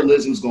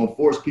capitalism is going to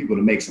force people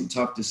to make some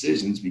tough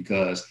decisions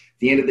because at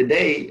the end of the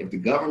day, if the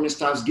government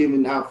stops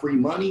giving out free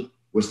money,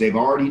 which they've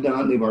already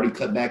done, they've already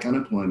cut back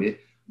unemployment,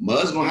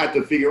 MUD's going to have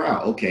to figure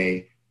out,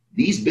 okay,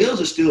 these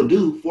bills are still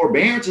due.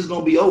 Forbearance is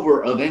going to be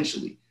over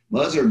eventually.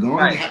 MUDs are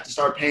going to have to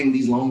start paying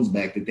these loans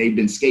back that they've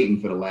been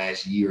skating for the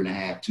last year and a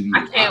half, 2 years.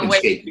 I can't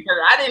wait because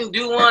I didn't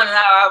do one and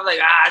I was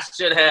like, I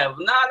should have.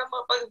 Nah, the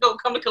motherfuckers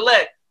don't come to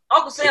collect.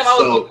 Uncle Sam,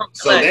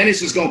 so then it's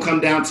just gonna come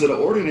down to the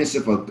ordinance.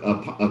 If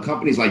a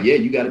company's like, yeah,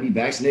 you got to be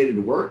vaccinated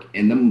to work,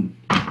 and them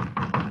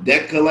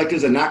debt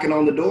collectors are knocking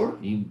on the door,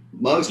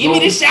 MUDs give me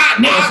the shot,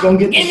 now. Gonna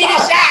get the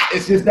shot.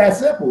 It's just that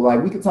simple.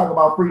 Like we can talk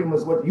about freedom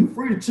as what you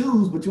free to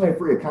choose, but you ain't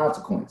free of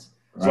consequence.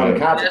 Right. So the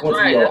consequence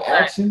of your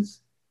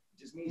actions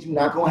just means you're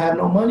not gonna have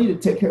no money to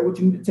take care of what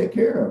you need to take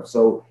care of.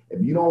 So if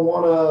you don't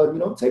want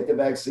to, take the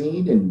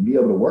vaccine and be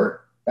able to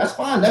work, that's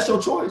fine. That's your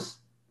choice.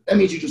 That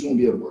means you just won't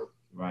be able to work.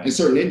 Right. In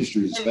certain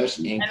industries,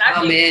 especially. And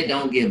ComEd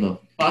don't give a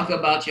fuck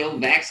about your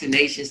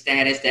vaccination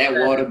status. That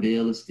water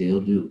bill is still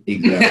due.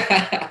 Exactly.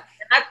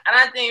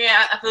 I think,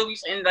 man, I feel we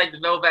should end like the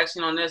no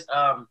vaccine on this,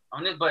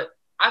 but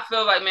I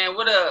feel like, man,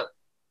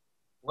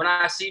 when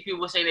I see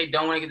people say they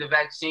don't want to get the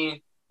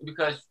vaccine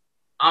because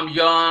I'm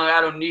young,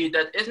 I don't need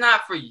that. It's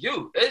not for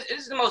you.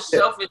 It's the most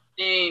selfish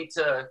thing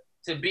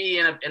to be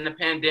in a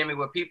pandemic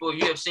where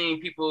you have seen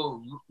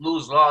people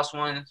lose lost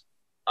ones,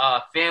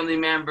 family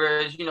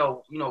members,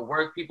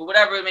 work people,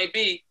 whatever it may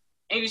be,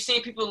 and you've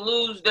seen people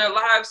lose their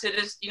lives to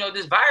this,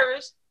 this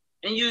virus,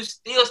 and you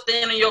still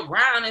stand on your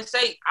ground and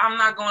say, I'm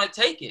not going to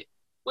take it,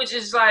 which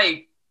is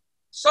like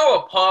so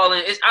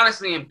appalling. It's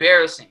honestly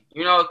embarrassing,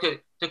 to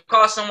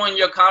call someone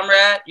your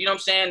comrade, you know what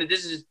I'm saying? That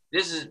this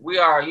is we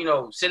are,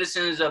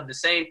 citizens of the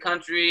same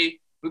country.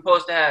 We're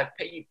supposed to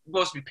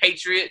be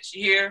patriots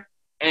here,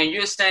 and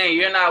you're saying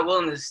you're not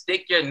willing to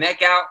stick your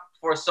neck out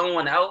for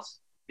someone else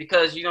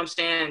because you know what I'm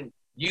saying,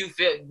 you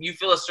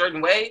feel a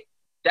certain way.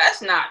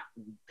 That's not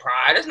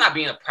pride. That's not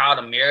being a proud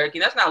American.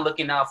 That's not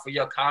looking out for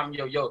your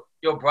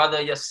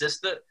brother, your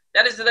sister.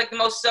 That is like the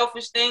most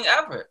selfish thing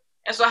ever.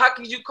 And so how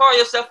could you call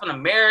yourself an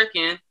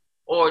American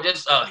or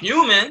just a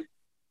human?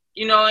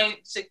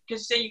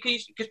 Because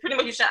pretty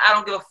much you saying, I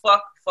don't give a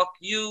fuck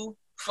you,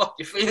 fuck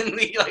your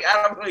family, like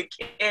I don't really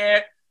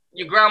care.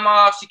 Your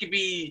grandma, she could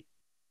be,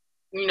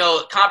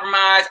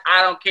 compromised.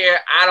 I don't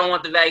care. I don't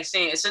want the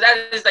vaccine. And so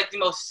that is like the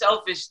most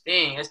selfish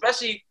thing,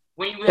 especially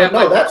when you have.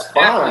 No, that's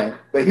fine.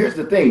 But here's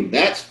the thing: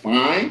 that's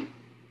fine.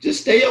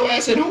 Just stay your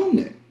ass at home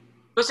then.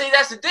 But see,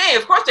 that's the thing.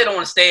 Of course, they don't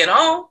want to stay at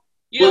home.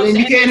 Well, then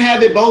you can't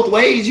have it both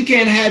ways. You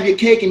can't have your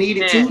cake and eat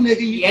it too, nigga.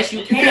 Yes,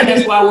 you can.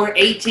 That's why we're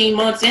 18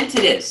 months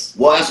into this.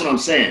 Well, that's what I'm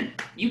saying.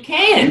 You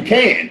can.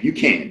 You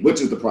can,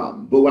 which is the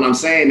problem. But what I'm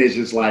saying is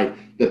just like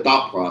the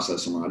thought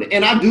process around it.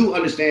 And I do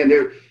understand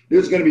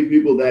there's going to be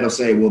people that'll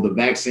say, well, the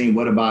vaccine,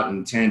 what about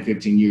in 10,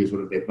 15 years?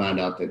 What if they find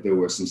out that there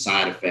were some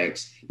side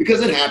effects?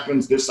 Because it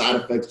happens. There's side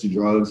effects to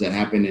drugs that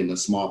happen in a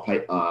small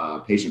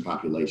patient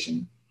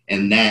population.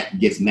 And that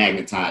gets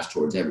magnetized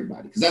towards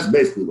everybody. Because that's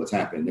basically what's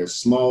happened. There's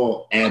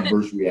small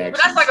adverse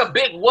reactions. But that's like a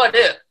big what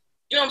if.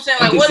 You know what I'm saying?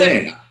 Like,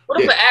 what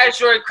if the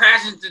asteroid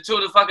crashes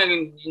into the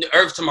fucking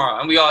Earth tomorrow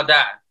and we all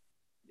die?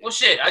 Well,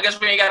 shit, I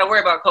guess we ain't got to worry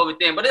about COVID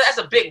then. But that's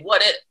a big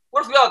what if.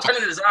 What if we all turn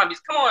into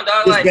zombies? Come on,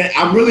 dog.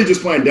 I'm really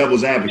just playing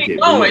devil's advocate. We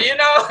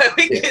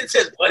can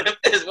just what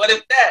if this, what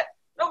if that.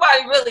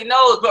 Nobody really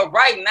knows. But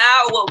right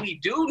now, what we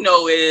do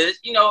know is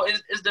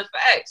the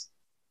facts.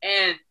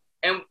 And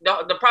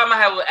the problem I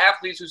have with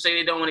athletes who say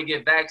they don't want to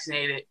get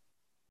vaccinated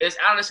is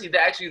honestly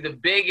the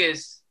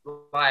biggest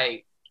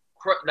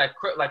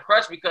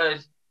crush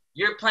because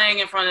you're playing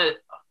in front of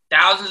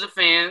thousands of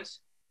fans.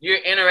 You're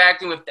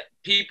interacting with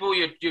people.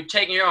 You're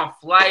taking your own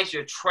flights.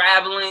 You're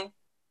traveling.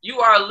 You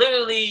are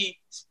literally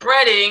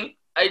spreading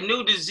a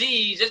new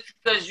disease just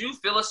because you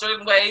feel a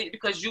certain way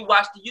because you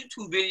watched the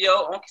YouTube video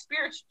on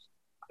conspiracies.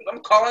 I'm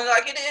calling it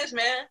like it is,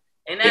 man.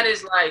 And that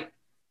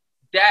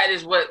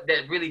is what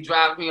really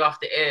drives me off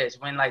the edge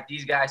when like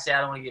these guys say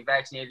I don't want to get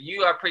vaccinated.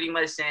 You are pretty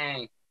much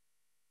saying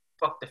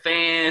fuck the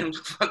fans,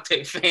 fuck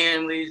their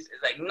families.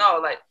 It's like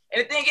no,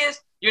 and the thing is,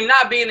 you're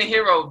not being a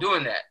hero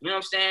doing that. You know what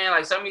I'm saying?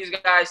 Like some of these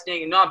guys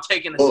thinking, no, I'm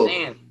taking a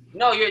stand.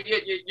 No,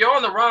 you're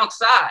on the wrong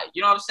side.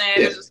 You know what I'm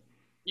saying? Yeah.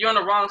 You're on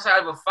the wrong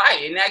side of a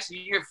fight, and actually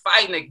you're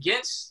fighting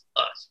against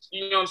us.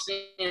 You know what I'm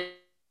saying?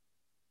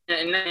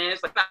 And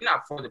it's like you're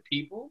not for the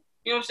people.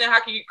 You know what I'm saying?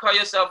 How can you call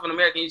yourself an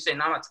American and you say,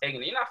 no, I'm not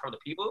taking it? You're not for the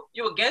people.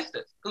 You're against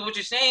us. Because what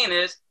you're saying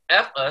is,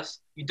 F us.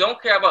 You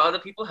don't care about other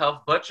people's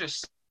health but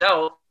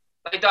yourself.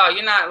 Like, dog,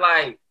 you're not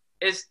like,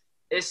 it's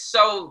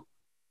so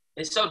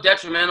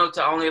detrimental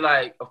to only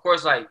like, of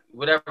course, like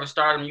whatever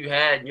stardom you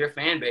had in your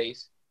fan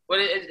base. But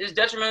it's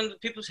detrimental to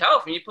people's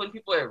health. And you're putting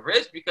people at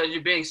risk because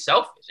you're being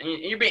selfish. And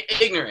you're being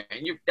ignorant.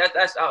 And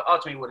that's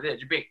ultimately what it is.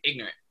 You're being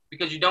ignorant.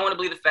 Because you don't want to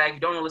believe the fact. You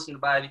don't want to listen to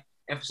nobody.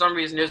 And for some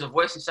reason, there's a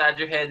voice inside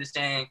your head that's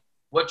saying,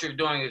 what you're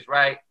doing is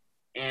right,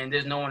 and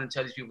there's no one to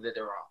tell these people that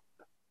they're wrong.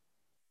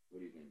 What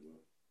do you think?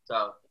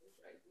 So,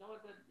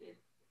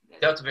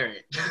 Delta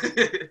variant.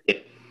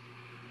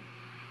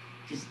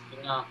 Exactly.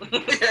 Talk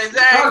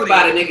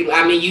about it, nigga.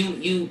 I mean,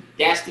 you.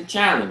 That's the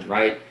challenge,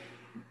 right?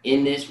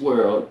 In this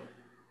world,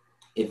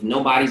 if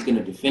nobody's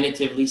gonna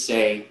definitively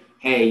say,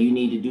 "Hey, you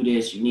need to do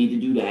this, you need to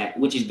do that,"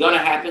 which is gonna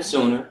happen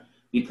sooner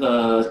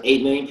because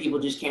 8 million people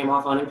just came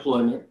off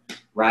unemployment.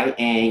 Right,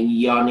 and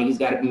y'all niggas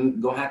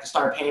gonna have to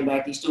start paying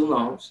back these student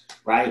loans,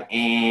 right?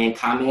 And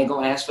ComEd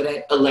gonna ask for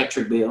that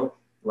electric bill,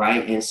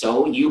 right? And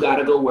so you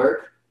gotta go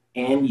work,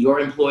 and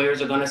your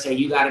employers are gonna say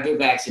you gotta get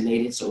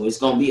vaccinated. So it's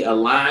gonna be a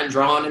line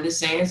drawn in the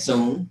sand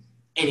soon,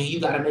 and you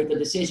gotta make a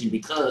decision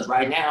because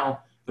right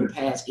now, for the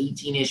past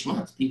 18-ish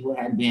months, people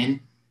have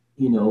been,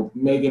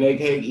 making their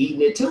cake,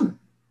 eating it too.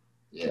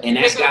 Yeah. And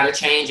that's got to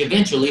change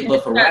eventually,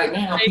 but for right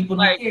now, people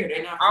don't care.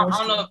 They're not forced I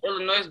don't know if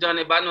Illinois has done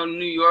it, but I know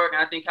New York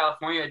and I think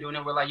California are doing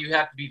it where like you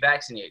have to be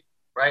vaccinated,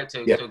 right,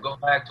 to go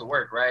back to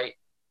work, right?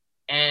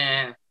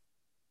 And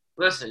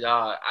listen,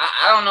 y'all,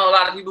 I don't know a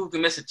lot of people who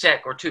can miss a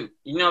check or two.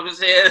 You know what I'm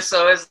saying?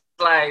 So it's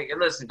like,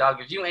 listen,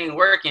 dog, if you ain't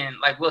working,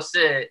 like Will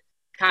said,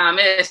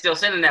 ComEd still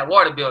sending that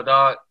water bill,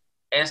 dog.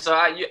 And so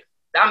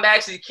I'm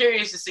actually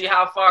curious to see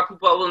how far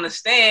people are willing to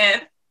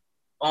stand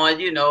on,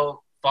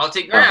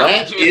 faulty ground.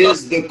 That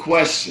is the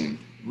question.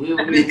 We'll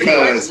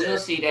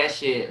see that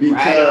shit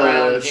right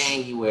around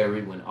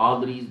January when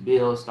all of these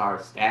bills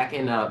start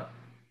stacking up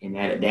and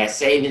that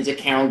savings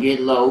account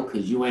get low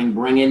because you ain't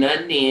bringing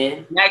nothing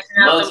in.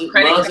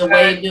 Muzzle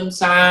wave them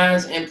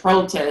signs and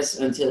protests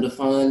until the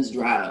funds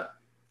dry up.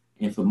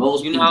 And for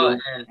most people,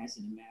 that's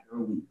in a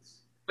matter of weeks.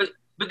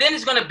 But then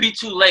it's going to be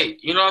too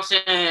late. You know what I'm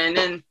saying? And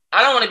then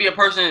I don't want to be a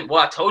person,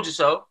 well, I told you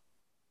so.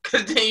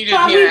 Because then you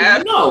just be an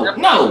ass.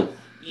 No.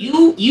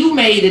 You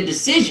made a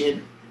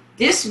decision.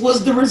 This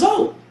was the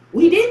result.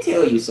 We did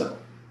tell you so.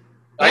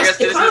 That's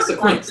the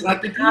consequence.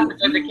 Like the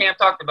consequence that Cam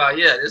talked about.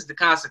 Yeah, this is the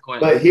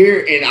consequence. But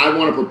here, and I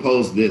want to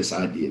propose this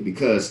idea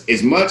because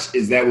as much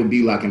as that would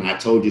be like an I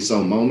told you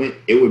so moment,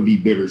 it would be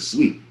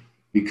bittersweet.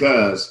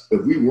 Because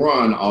if we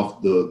run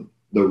off the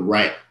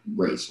rat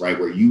race, right,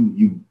 where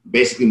you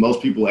basically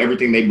most people,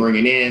 everything they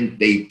bringing in,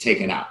 they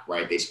taking out,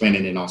 right? They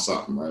spending it on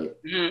something, right?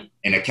 Mm-hmm.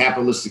 In a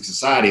capitalistic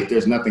society, if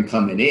there's nothing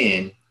coming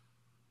in,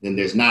 then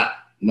there's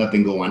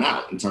nothing going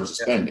out in terms of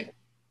spending.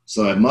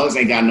 So if Muggs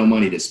ain't got no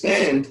money to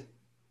spend,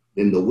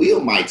 then the wheel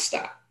might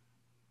stop.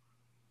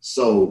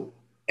 So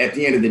at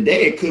the end of the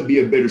day, it could be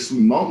a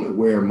bittersweet moment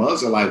where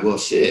Muggs are like, well,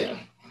 shit,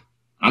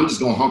 I'm just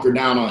gonna hunker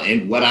down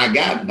on what I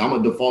got. I'm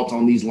gonna default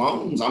on these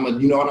loans.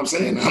 You know what I'm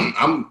saying?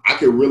 I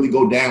could really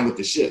go down with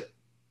the shit.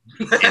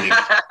 And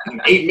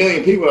if 8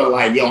 million people are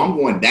like, yo, I'm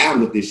going down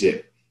with this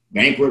shit.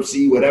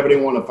 Bankruptcy, whatever they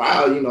want to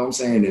file, you know what I'm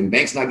saying? And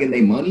banks not getting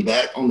their money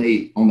back on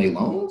their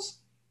loans,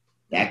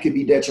 that could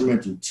be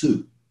detrimental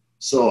too.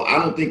 So I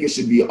don't think it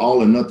should be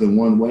all or nothing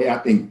one way. I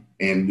think,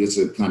 and this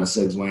is kind of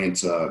segue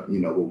into,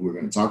 what we're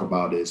going to talk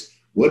about is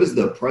what is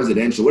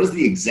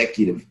the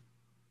executive,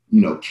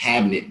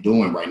 cabinet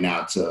doing right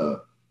now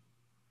to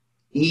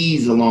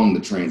ease along the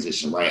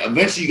transition, right?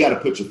 Eventually you got to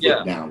put your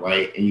foot down,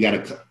 right? And you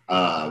got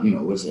to,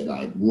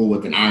 rule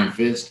with an iron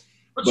fist,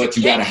 but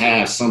you got to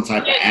have some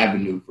type of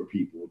avenue for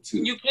people too.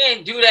 You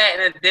can't do that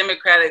in a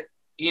democratic,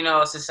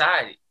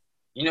 society.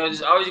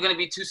 There's always going to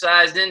be two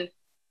sides. Then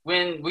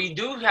when we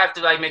do have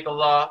to make a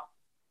law,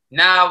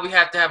 now we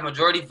have to have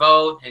majority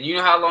vote. And you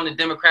know how long the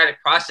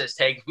democratic process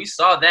takes. We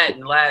saw that in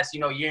the last,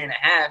 year and a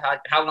half.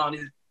 How long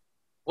is it?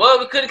 Well,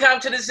 we couldn't come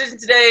to the decision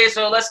today,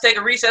 so let's take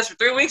a recess for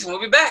 3 weeks and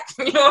we'll be back.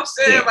 You know what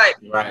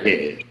I'm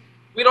saying?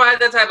 We don't have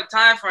that type of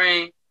time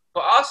frame.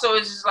 But also,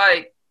 it's just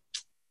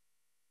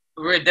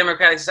we're a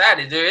democratic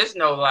society. There is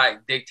no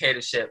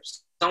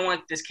dictatorships.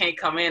 Someone just can't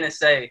come in and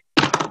say,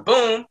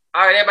 boom,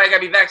 all right, everybody got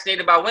to be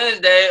vaccinated by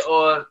Wednesday,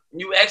 or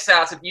you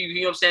exiles, you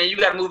know what I'm saying? You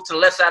got to move to the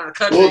left side of the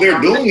country. Well, they're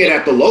doing it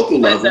at the local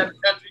level.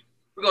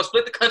 We're going to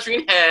split the country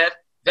in half,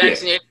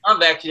 vaccinated,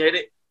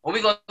 unvaccinated, and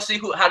we're going to see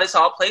how this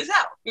all plays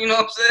out. You know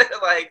what I'm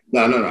saying?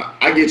 No.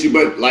 I get you.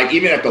 But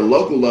even at the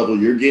local level,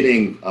 you're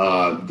getting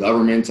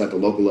governments at the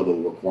local level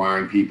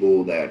requiring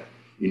people that,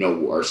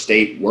 are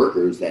state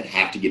workers that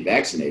have to get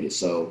vaccinated.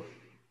 So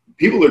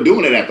people are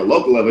doing it at the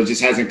local level. It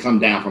just hasn't come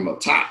down from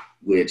up top,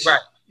 which,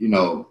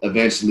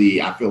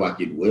 eventually I feel like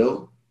it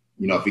will.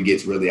 If it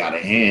gets really out of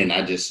hand,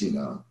 I'm just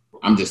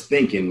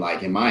thinking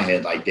in my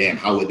head, damn,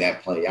 how would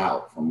that play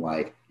out from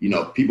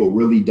people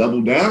really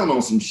double down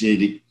on some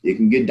shit, it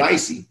can get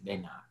dicey. They're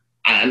not.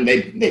 And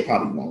they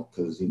probably won't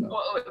because, you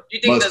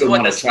think that's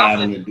what the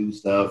South and do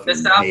stuff. The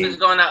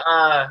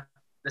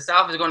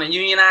South is going to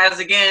unionize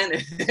again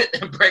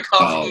and break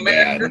off from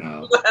America.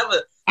 No.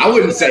 Whatever. I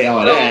wouldn't say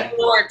all that.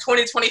 For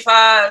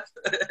 2025.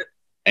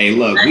 Hey,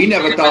 look, we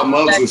never thought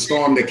Muggs would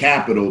storm the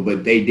Capitol,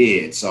 but they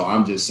did. So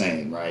I'm just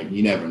saying, right?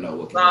 You never know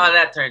what.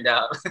 That turned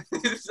out.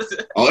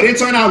 It didn't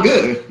turn out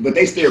good, but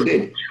they still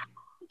did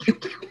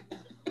it.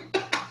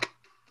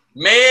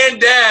 Man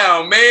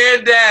down.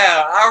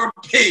 I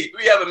repeat,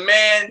 we have a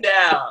man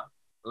down.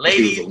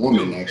 Ladies. He was a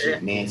woman,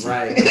 actually. Nancy.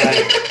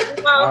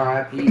 Right.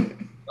 R.I.P.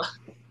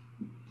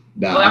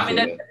 Well, I mean,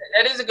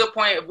 that is a good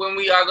point when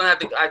we are going to have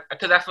to,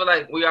 because I feel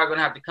like we are going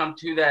to have to come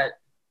to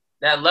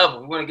that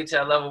level. We're going to get to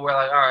that level where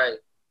all right,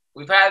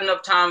 we've had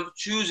enough time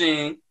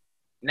choosing.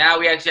 Now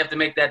we actually have to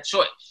make that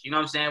choice. You know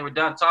what I'm saying? We're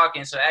done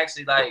talking. So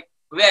actually,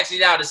 we actually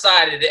now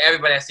decided that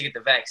everybody has to get the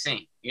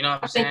vaccine. You know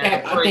what I'm saying?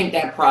 I think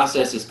that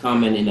process is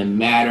coming in a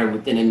matter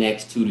within the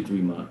next 2 to 3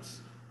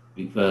 months,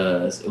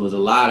 because it was a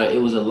lot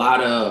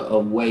of a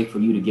way for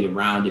you to get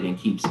around it and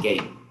keep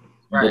skating.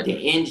 Right. But the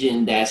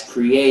engine that's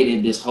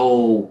created this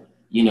whole,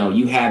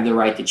 you have the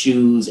right to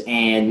choose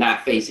and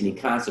not face any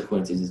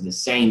consequences is the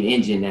same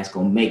engine that's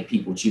going to make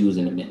people choose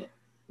in a minute.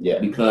 Yeah.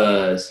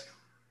 Because,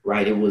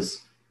 it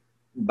was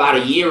about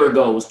a year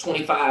ago, it was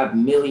 25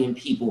 million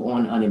people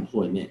on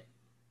unemployment.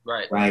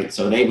 Right.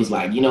 So they was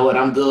like, you know what,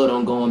 I'm good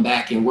on going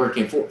back and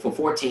working for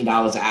 $14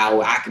 an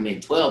hour. I can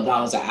make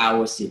 $12 an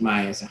hour, sit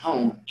my ass at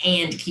home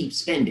and keep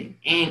spending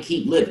and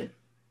keep living.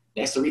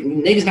 That's the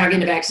reason niggas not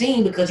getting the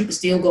vaccine, because you can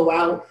still go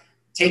out,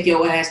 take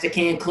your ass to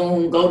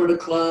Cancun, go to the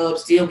club,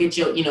 still get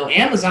your,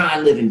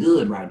 Amazon living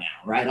good right now,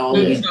 right? All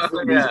these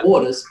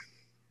orders.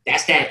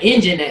 That's that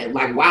engine that,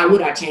 why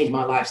would I change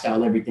my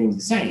lifestyle? Everything's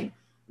the same.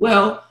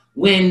 Well,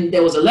 when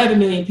there was 11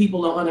 million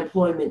people on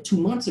unemployment 2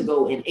 months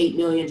ago and 8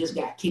 million just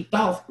got kicked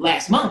off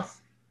last month,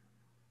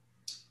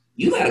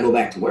 you got to go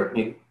back to work,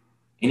 nigga.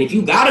 And if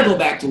you got to go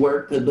back to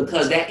work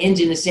because that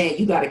engine is saying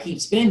you got to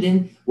keep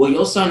spending, well,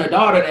 your son or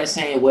daughter that's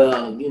saying,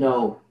 well, you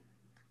know,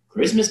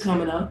 Christmas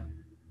coming up,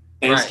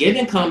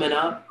 Thanksgiving coming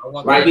up,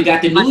 right? We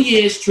got the New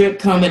Year's trip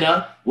coming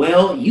up.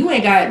 Well, you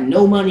ain't got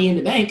no money in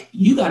the bank.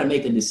 You got to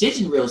make a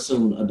decision real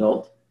soon,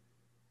 adult.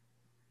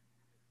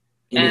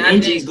 And the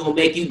engine's going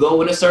to make you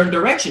go in a certain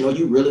direction, or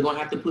you really going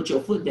to have to put your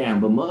foot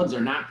down. But mugs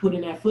are not putting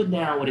that foot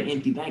down with an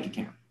empty bank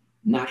account.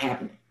 Not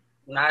happening.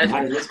 Not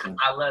in this country.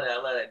 I love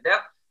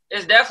that.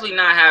 It's definitely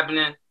not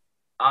happening.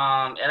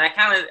 And I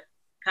kind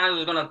of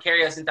was going to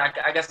carry us into,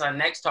 I guess, our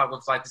next talk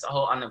was like this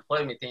whole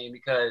unemployment thing,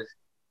 because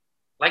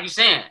like you're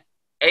saying,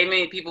 8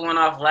 million people went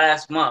off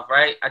last month,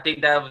 right? I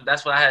think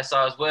that's what I had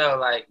saw as well.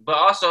 Like, but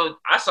also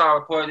I saw a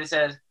report that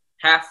says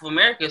half of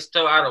America is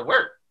still out of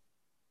work.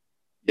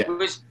 Yeah.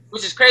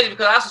 Which is crazy,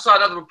 because I also saw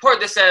another report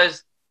that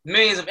says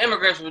millions of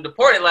immigrants were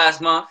deported last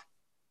month,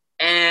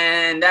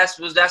 and that's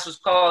what's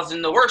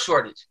causing the work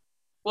shortage.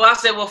 Well, I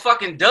said, well,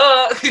 fucking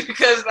duh,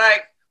 because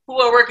like, who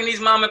are working these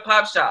mom and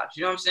pop shops?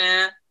 You know what I'm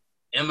saying?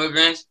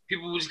 Immigrants,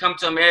 people who just come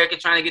to America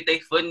trying to get their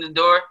foot in the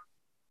door.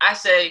 I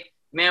say,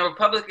 man,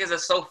 Republicans are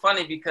so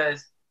funny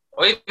because,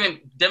 or even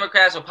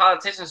Democrats or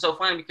politicians are so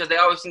funny because they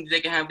always think that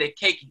they can have their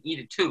cake and eat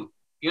it too.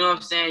 You know what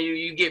I'm saying?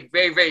 You get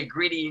very, very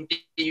greedy and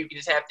think you can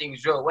just have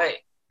things your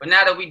way. But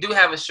now that we do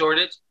have a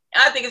shortage,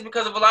 and I think it's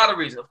because of a lot of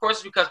reasons. Of course,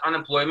 it's because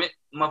unemployment,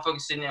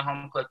 motherfuckers sitting at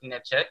home collecting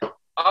that check. I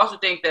also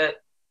think that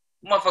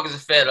motherfuckers are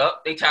fed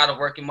up. They tired of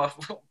working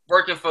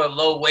for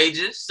low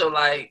wages. So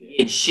like,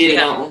 it's shit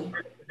on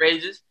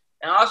wages,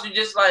 and also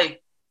just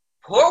like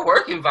poor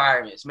work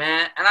environments,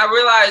 man. And I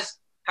realized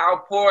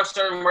how poor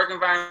certain work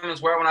environments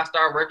were when I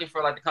started working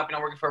for like the company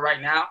I'm working for right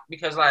now,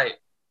 because like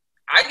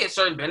I get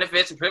certain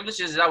benefits and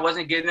privileges that I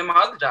wasn't getting in my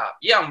other job.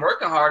 Yeah, I'm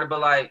working harder, but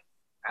like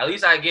at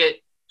least I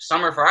get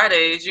summer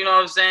Fridays, you know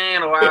what I'm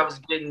saying? Or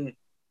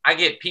I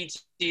get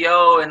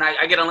PTO, and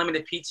I get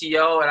unlimited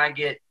PTO, and I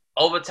get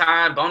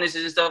overtime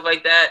bonuses and stuff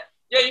like that.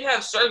 Yeah, you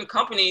have certain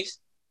companies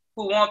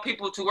who want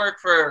people to work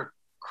for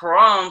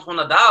crumbs on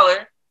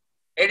 $1,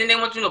 and then they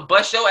want you to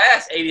bust your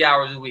ass 80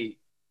 hours a week.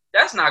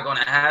 That's not going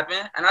to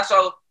happen. And I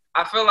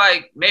feel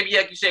like maybe,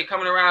 like you said,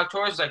 coming around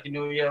towards like the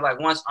new year, like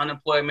once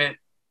unemployment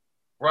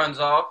runs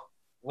off,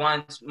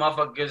 once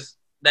motherfuckers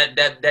that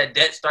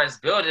debt starts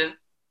building,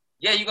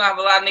 yeah, you're going to have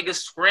a lot of niggas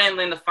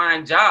scrambling to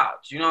find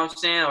jobs, you know what I'm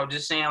saying? Or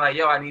just saying like,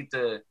 yo, I need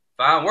to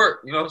find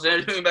work, you know what I'm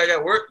saying? Anybody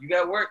got work? You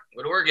got work?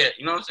 Where the work at?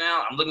 You know what I'm saying?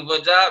 I'm looking for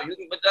a job. You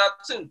looking for a job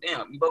too?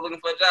 Damn, you both looking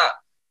for a job.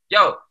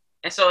 Yo,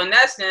 and so in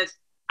that sense,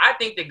 I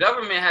think the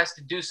government has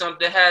to do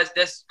something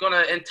that's going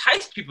to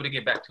entice people to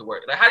get back to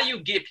work. Like, how do you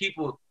get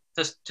people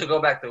to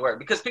go back to work?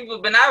 Because people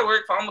have been out of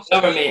work for almost...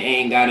 Government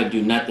ain't got to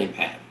do nothing,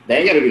 Pat. They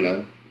ain't got to do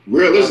nothing.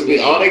 Realistically,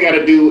 all they got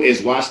to do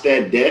is watch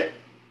that debt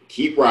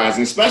keep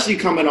rising, especially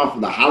coming off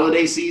of the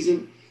holiday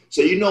season.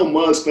 So you know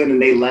mugs spending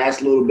their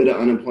last little bit of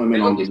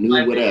unemployment on the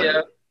new whatever.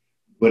 Yeah.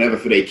 Whatever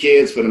for their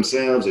kids, for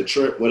themselves, a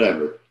trip,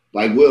 whatever.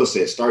 Like Will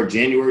said, start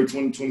January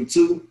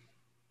 2022.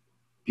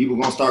 People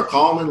gonna start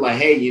calling like,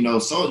 hey, you know,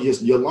 so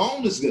just your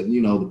loan is good.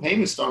 You know, the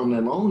payments start on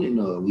that loan in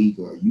a week,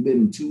 or you've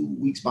been 2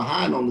 weeks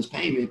behind on this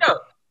payment. Yo,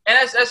 and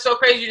that's so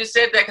crazy you just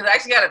said that, because I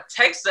actually got a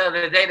text the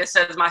other day that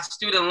says my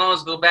student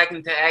loans go back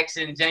into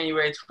action in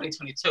January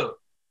 2022.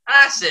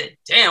 I said,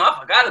 damn, I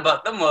forgot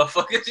about them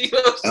motherfuckers. You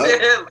know what I'm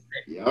saying?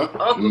 Like,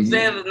 Uncle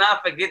Sam does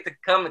not forget to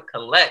come and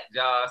collect,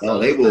 y'all. So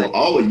they will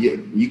always.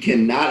 You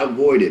cannot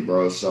avoid it,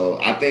 bro. So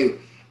I think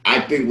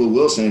what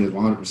Will's saying is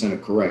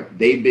 100% correct.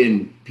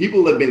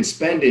 People have been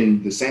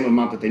spending the same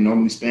amount that they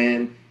normally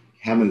spend,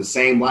 having the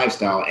same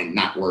lifestyle and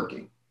not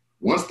working.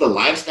 Once the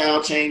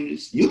lifestyle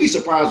changes, you'll be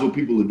surprised what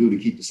people will do to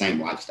keep the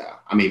same lifestyle.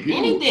 I mean,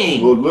 people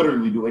will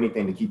literally do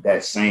anything to keep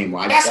that same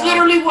lifestyle. That's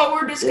literally what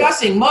we're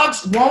discussing. Yeah.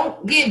 Mugs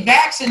won't get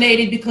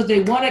vaccinated because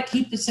they want to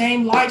keep the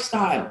same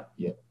lifestyle.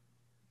 Yeah.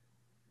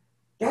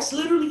 That's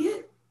literally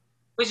it.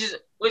 Which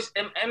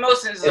in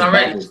most senses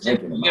already.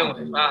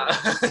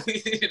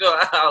 You know,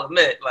 I'll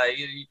admit, like,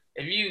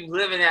 if you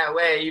living that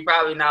way, you're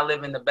probably not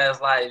living the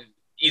best life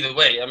either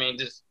way. I mean,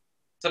 just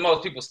to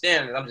most people's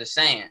standards, I'm just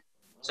saying.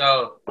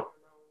 So...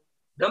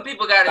 Them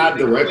people got not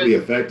directly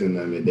affecting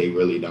them if they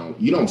really don't.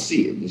 You don't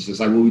see it. It's just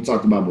like what we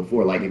talked about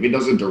before. Like if it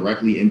doesn't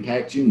directly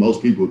impact you,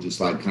 most people just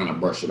like kind of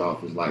brush it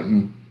off. It's like,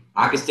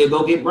 I can still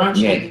go get brunch.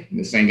 Yeah,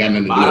 this ain't got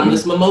nothing to do with it.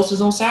 Bottomless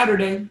mimosas on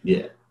Saturday.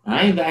 Yeah,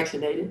 I ain't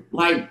vaccinated.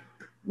 Like,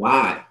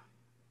 why?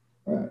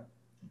 Right.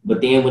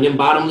 But then when them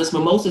bottomless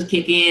mimosas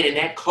kick in and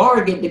that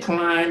car get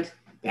declined,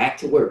 back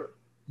to work.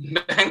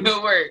 Back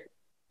to work.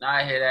 Nah,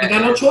 I hear that. I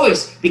got no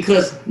choice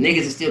because niggas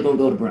is still gonna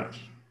go to brunch.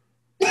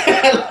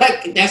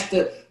 Like that's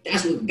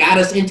what got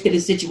us into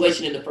this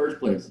situation in the first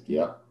place.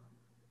 Yeah.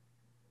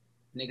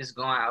 Niggas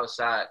going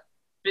outside.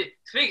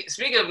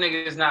 Speaking of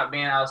niggas not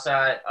being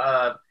outside,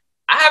 I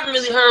haven't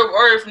really heard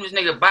word from this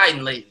nigga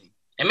Biden lately.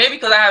 And maybe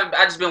because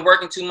I just been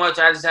working too much,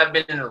 I just haven't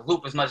been in the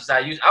loop as much as I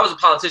used. I was a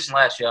politician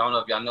last year. I don't know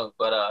if y'all know,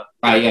 but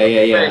yeah.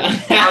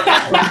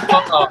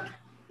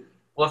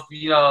 Well,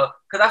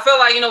 because I feel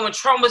like when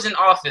Trump was in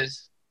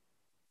office,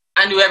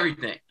 I knew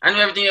everything. I knew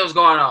everything that was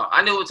going on.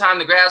 I knew what time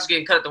the grass was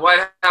getting cut at the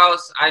White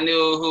House. I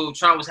knew who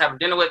Trump was having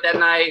dinner with that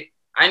night.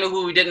 I knew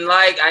who we didn't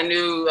like. I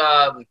knew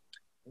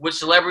which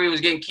celebrity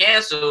was getting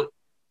canceled.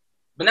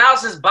 But now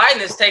since Biden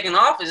has taken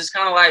office, it's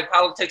kind of like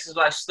politics is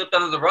like slipped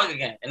under the rug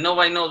again, and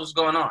nobody knows what's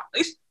going on. At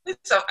least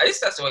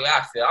that's the way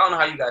I feel. I don't know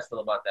how you guys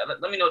feel about that.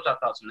 Let me know what your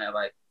thoughts on that.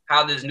 Like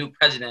how this new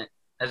president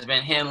has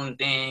been handling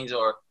things,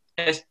 or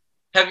have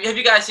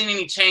you guys seen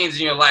any change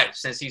in your life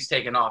since he's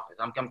taken office?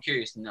 I'm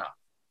curious to know.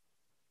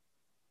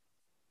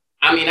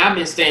 I mean, I've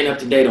been staying up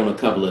to date on a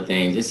couple of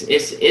things.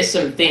 It's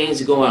some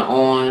things going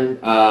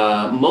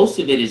on. Most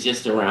of it is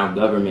just around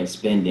government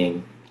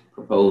spending,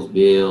 proposed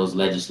bills,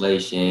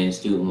 legislation,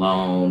 student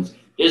loans.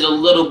 There's a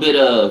little bit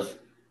of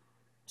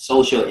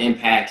social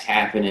impacts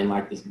happening,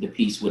 like the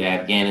piece with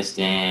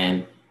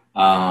Afghanistan,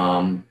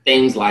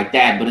 things like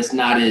that. But it's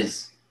not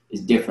as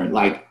different.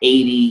 Like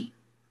 70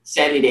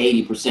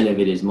 to 80% of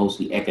it is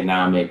mostly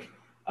economic,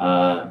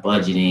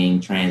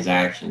 budgeting,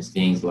 transactions,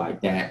 things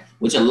like that,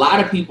 which a lot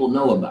of people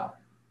know about.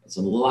 It's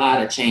a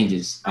lot of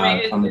changes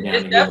coming down.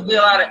 It's definitely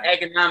a lot of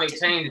economic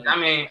changes. I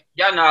mean,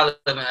 y'all know I live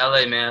in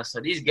LA, man. So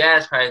these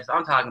gas prices,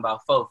 I'm talking about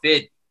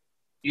 $4.50.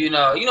 You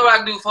know what I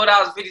can do for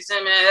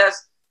 $4.50, man?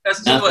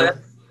 That's too much.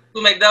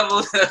 2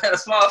 McDoubles, a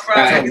small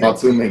fry. Right. About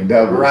 2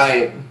 McDoubles.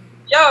 Right.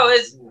 Yo,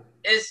 it's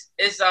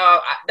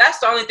that's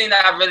the only thing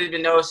that I've really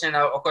been noticing.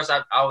 Of course,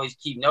 I always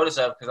keep notice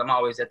of because I'm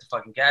always at the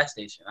fucking gas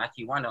station. I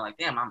keep wondering, like,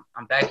 damn,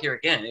 I'm back here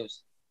again.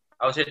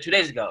 I was here 2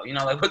 days ago.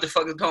 Like, what the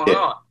fuck is going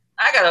on?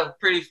 I got a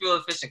pretty fuel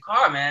efficient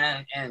car,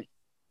 man, and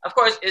of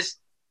course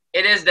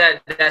it is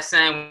that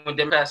saying when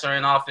Democrats are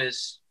in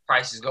office,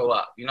 prices go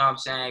up. You know what I'm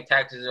saying?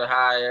 Taxes are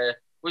higher,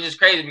 which is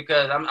crazy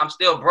because I'm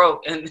still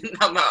broke and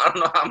I don't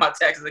know how my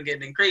taxes are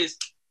getting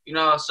increased.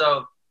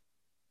 So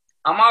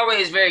I'm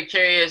always very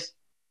curious,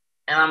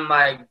 and I'm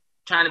like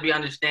trying to be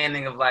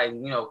understanding of like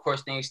of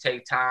course things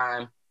take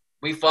time.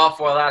 We fought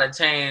for a lot of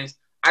change.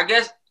 I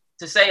guess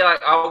to say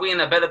like, are we in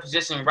a better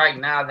position right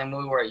now than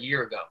we were a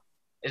year ago?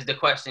 Is the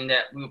question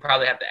that we would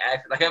probably have to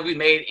ask. Like, have we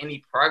made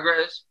any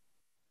progress?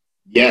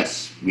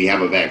 Yes, we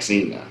have a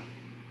vaccine now.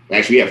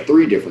 Actually, we have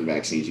 3 different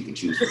vaccines you can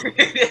choose from.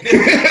 You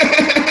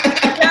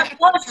have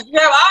choices. You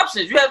have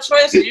options. You have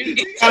choices. You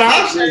got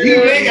options.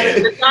 You ain't got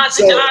it.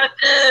 Johnson, you know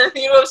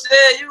what I'm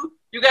saying?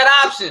 You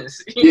got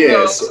options.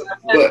 Yes,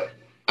 but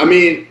I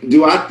mean,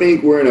 do I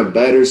think we're in a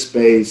better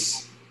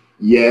space?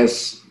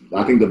 Yes,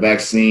 I think the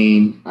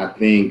vaccine. I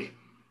think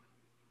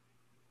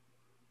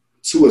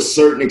to a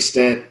certain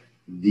extent,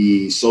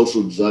 the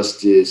social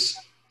justice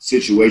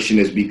situation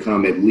has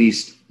become at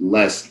least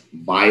less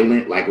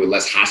violent, like we're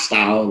less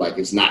hostile, like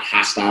it's not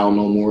hostile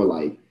no more.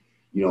 Like,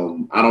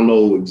 I don't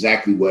know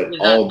exactly what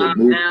all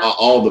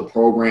the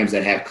programs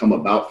that have come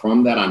about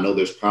from that. I know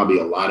there's probably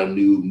a lot of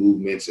new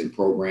movements and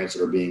programs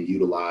that are being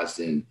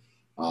utilized in,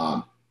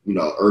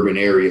 urban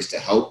areas to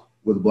help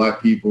with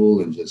Black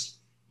people and just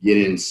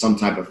getting some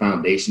type of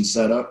foundation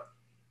set up.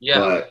 Yeah.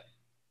 But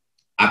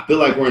I feel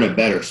like we're in a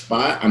better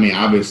spot. I mean,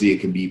 obviously it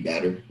could be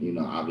better.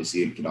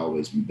 Obviously it could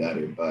always be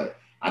better. But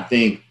I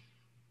think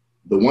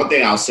the one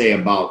thing I'll say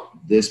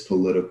about this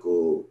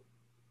political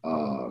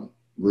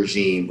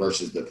regime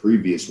versus the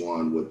previous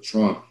one with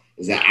Trump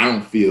is that I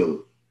don't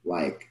feel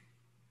like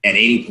at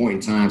any point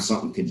in time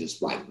something could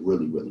just like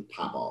really, really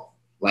pop off.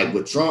 Like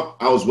with Trump,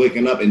 I was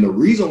waking up, and the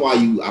reason why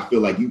I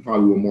feel like you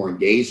probably were more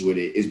engaged with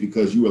it is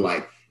because you were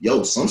like,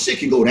 yo, some shit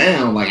can go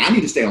down. Like, I need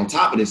to stay on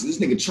top of this. This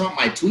nigga Trump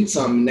might tweet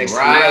something next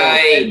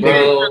right,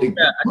 bro. The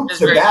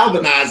groups are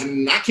galvanizing,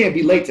 and I can't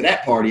be late to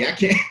that party. I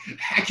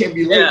can't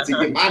be late to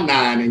get my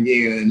 9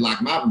 and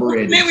lock my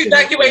bread. Then we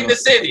evacuate the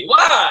city.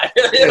 Why?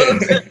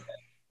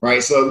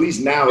 Right. So at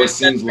least now it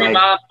seems like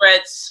bomb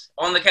threats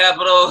on the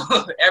Capitol.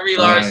 Every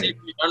large city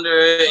under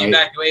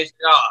evacuation.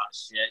 Oh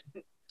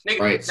shit. Nigga,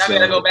 right. Now we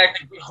gotta go back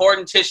to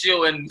hoarding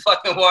tissue and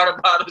fucking water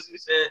bottles and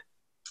shit.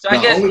 So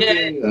I guess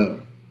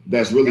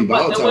that's really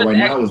volatile right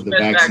now is the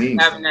vaccine.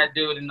 Having that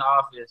dude in the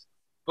office.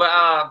 But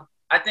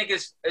I think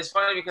it's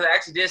funny because I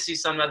actually did see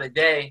some the other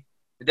day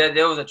that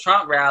there was a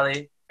Trump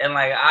rally in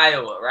like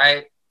Iowa,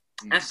 right?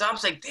 Mm-hmm. And so I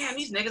was like, damn,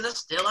 these niggas are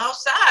still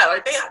outside.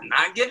 Like they are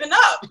not giving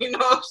up. You know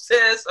what I'm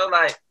saying? So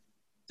like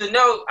to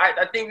know,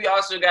 I think we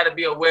also got to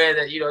be aware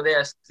that, there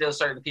are still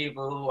certain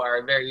people who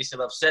are very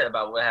still upset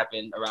about what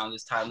happened around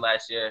this time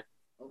last year.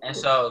 And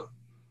so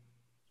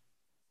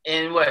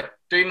in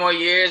 3 more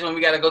years when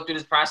we got to go through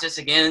this process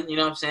again, you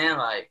know what I'm saying?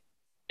 Like,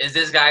 is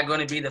this guy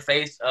going to be the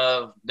face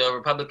of the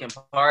Republican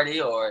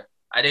Party, or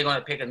are they going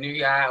to pick a new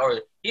guy,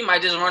 or he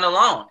might just run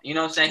alone? You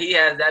know what I'm saying? He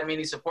has that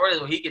many supporters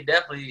where he could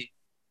definitely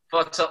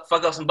fuck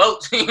up some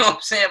votes, you know what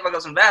I'm saying? Fuck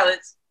up some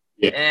ballots.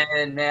 Yeah.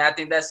 And man, I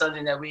think that's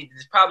something that we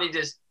just probably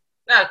just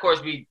not, of course,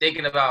 be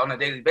thinking about on a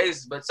daily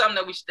basis, but something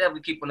that we should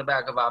definitely keep in the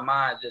back of our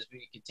minds as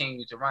we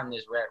continue to run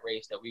this rat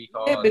race that we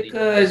call. Yeah,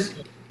 because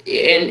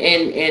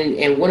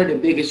and one of the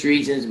biggest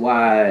reasons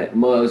why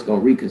Muggs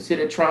gonna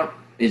reconsider Trump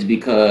is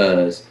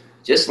because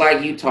just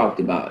like you talked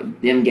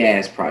about, them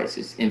gas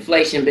prices,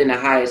 inflation been the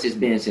highest it's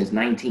been since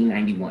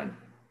 1991.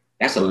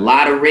 That's a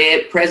lot of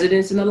red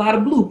presidents and a lot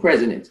of blue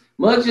presidents.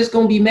 Muggs just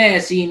gonna be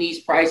mad seeing these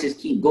prices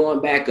keep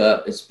going back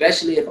up,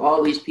 especially if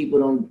all these people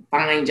don't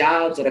find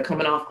jobs that are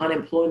coming off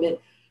unemployment.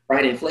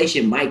 Right,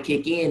 inflation might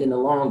kick in the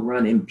long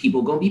run, and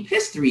people gonna be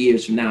pissed 3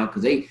 years from now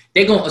because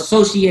they gonna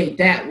associate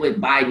that with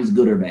Biden's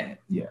good or bad.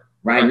 Yeah.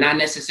 Right, not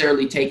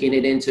necessarily taking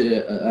it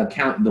into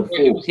account the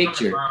full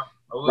picture.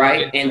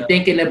 Right, and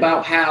thinking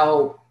about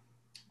how,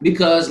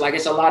 because like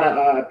it's a lot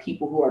of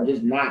people who are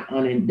just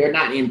they're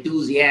not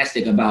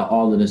enthusiastic about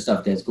all of the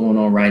stuff that's going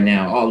on right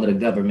now, all of the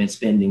government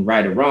spending,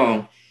 right or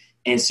wrong.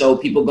 And so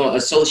people going to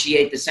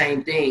associate the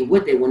same thing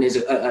with it when there's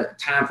a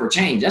time for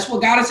change. That's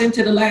what got us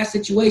into the last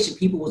situation.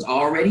 People was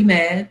already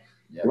mad,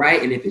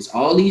 right? And if it's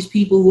all these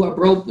people who are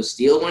broke but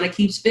still want to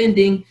keep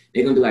spending,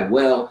 they're going to be like,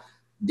 well,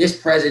 this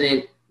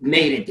president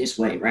made it this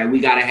way, right? We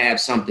got to have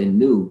something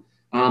new.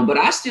 But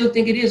I still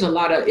think it is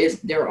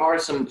there are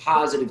some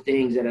positive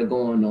things that are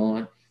going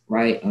on,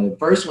 right? The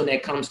first one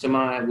that comes to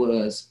mind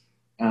was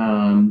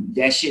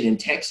that shit in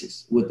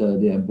Texas with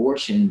the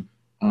abortion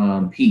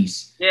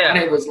piece. Yeah. And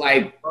it was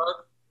like,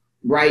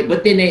 right.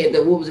 But then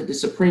the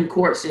Supreme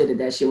Court said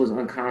that shit was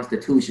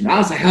unconstitutional. I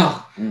was like,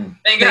 oh,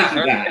 thank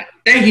you, God.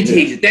 Thank you,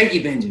 Jesus. Thank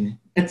you, Benjamin.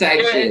 That's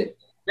type shit.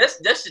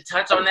 Just to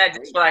touch on that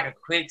just for like a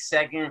quick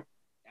second.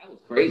 That was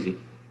crazy.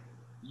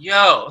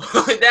 Yo,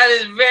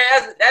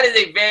 that is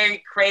a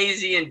very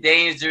crazy and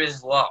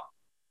dangerous law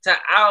to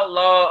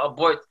outlaw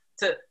abort,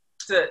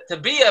 to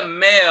be a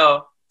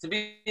male, to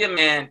be a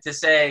man, to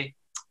say,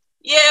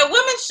 yeah,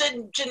 women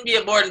shouldn't be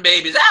aborting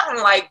babies. I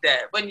don't like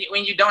that. When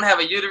you don't have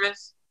a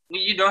uterus,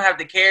 when you don't have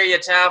to carry a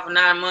child for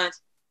 9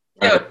 months,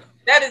 yo,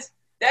 that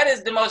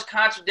is the most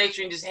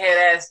contradictory and just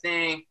head ass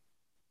thing,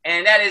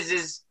 and that is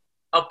just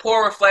a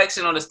poor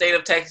reflection on the state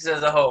of Texas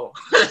as a whole.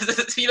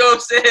 You know what I'm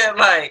saying?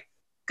 Like,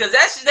 because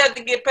that should have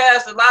to get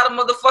past a lot of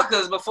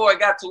motherfuckers before it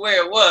got to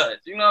where it was.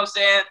 You know what I'm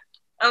saying?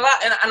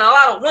 And a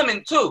lot of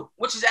women too,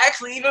 which is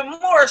actually even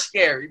more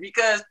scary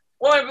because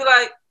women be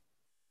like,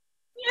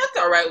 yeah, it's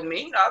all right with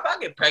me. You know, if I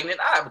get pregnant,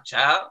 I have a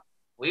child.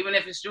 Or even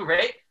if it's through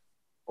rape,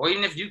 or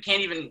even if you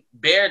can't even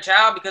bear a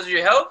child because of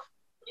your health,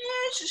 yeah,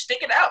 you should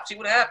stick it out, see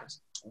what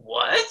happens.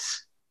 What?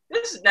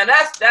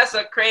 That's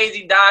a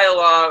crazy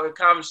dialogue or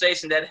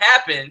conversation that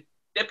happened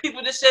that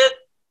people just said,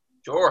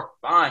 sure,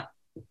 fine,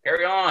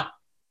 carry on.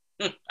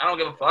 I don't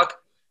give a fuck.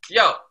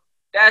 Yo,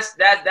 that's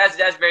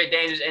very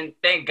dangerous. And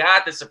thank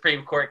God the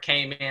Supreme Court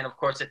came in, of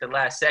course, at the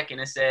last second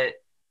and said,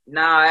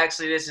 nah,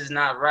 actually, this is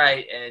not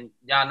right, and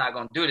y'all not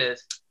going to do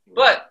this.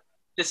 But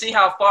to see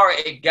how far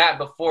it got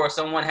before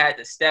someone had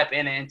to step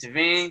in and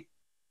intervene,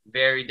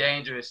 very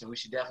dangerous, and we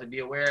should definitely be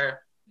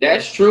aware.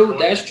 That's true.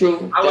 That's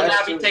true. I will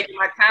not be taking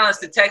my talents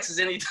to Texas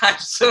anytime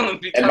soon.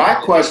 And my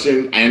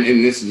question, and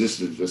this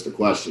is just a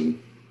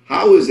question,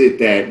 how is it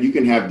that you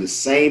can have the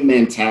same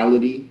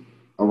mentality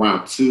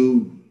around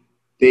two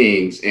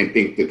things and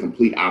think the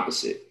complete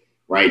opposite,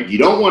 right? You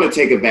don't want to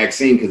take a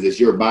vaccine because it's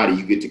your body.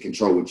 You get to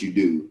control what you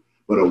do.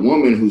 But a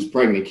woman who's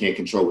pregnant can't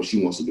control what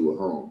she wants to do with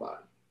her own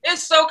body.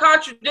 It's so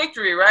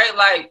contradictory, right?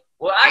 Like,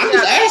 well, I'm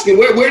just asking,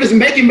 where does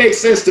it make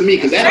sense to me?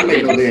 Because that don't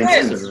make no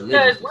damn sense.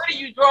 Because where do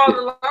you draw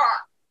the line?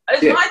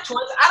 It's my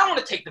choice. I don't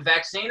want to take the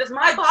vaccine. It's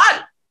my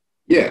body.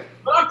 Yeah.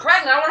 But I'm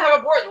pregnant. I want to have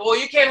an abortion. Well,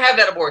 you can't have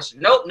that abortion.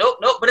 Nope.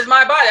 But it's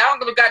my body. I don't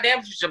give a goddamn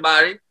if it's your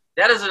body.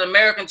 That is an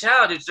American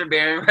child that you're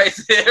bearing right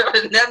there.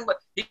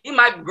 He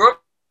might grow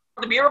up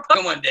to be a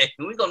Republican one day,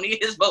 and we're gonna need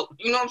his vote.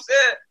 You know what I'm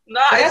saying?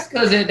 No,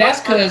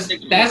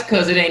 that's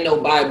because it ain't no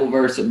Bible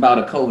verse about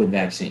a COVID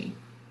vaccine.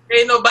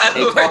 Ain't no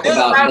Bible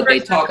verse. They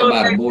talk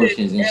about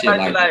abortions and shit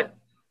like that.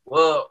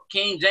 Well,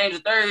 King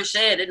James III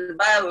said it in the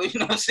Bible. You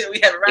know what I'm saying? We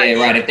have it right.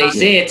 Yeah, right. If they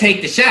said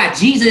take the shot,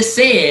 Jesus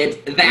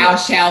said, "Thou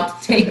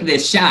shalt take the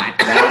shot.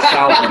 Thou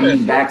shalt be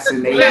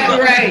vaccinated." Yeah,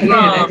 right.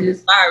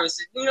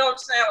 Viruses. You know what I'm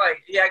saying?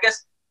 Like, yeah, I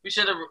guess we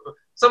should have.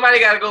 Somebody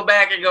got to go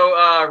back and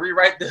go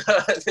rewrite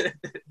the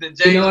James.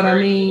 You know what I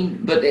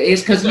mean? But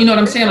it's because you know what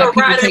I'm saying. Like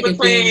people taking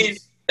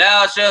things.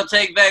 Thou shalt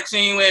take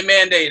vaccine when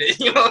mandated.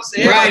 You know what I'm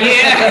saying? Right.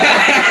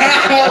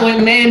 Yeah.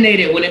 When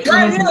mandated, when it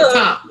comes from the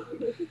top.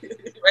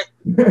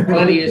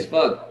 Funny as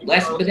fuck.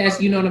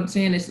 That's you know what I'm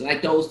saying. It's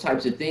like those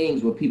types of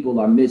things where people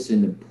are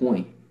missing the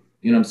point.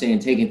 You know what I'm saying?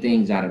 Taking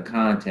things out of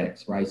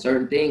context, right?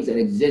 Certain things that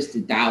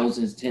existed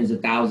thousands, tens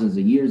of thousands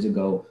of years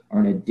ago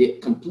are in a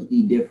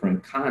completely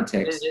different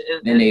context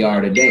than they are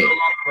today. It's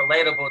no longer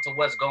relatable to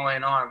what's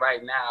going on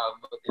right now.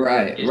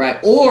 Right.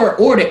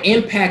 Or the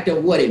impact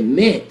of what it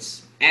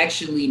meant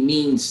actually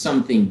means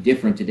something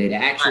different today. The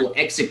actual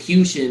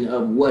execution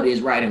of what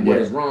is right and what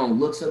is wrong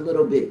looks a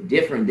little bit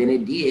different than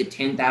it did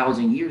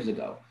 10,000 years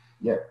ago.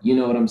 Yeah. You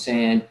know what I'm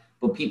saying?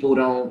 But people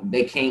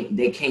they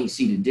can't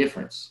see the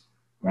difference,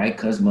 right?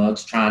 Because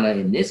Muggs trying to,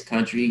 in this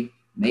country,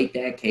 make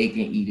that cake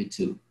and eat it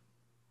too.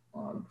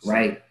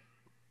 right?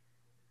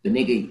 The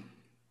nigga,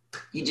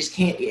 you just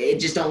can't. It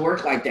just don't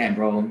work like that,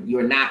 bro. You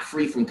are not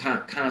free from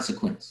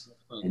consequence.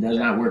 It does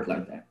not work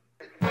like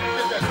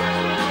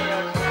that.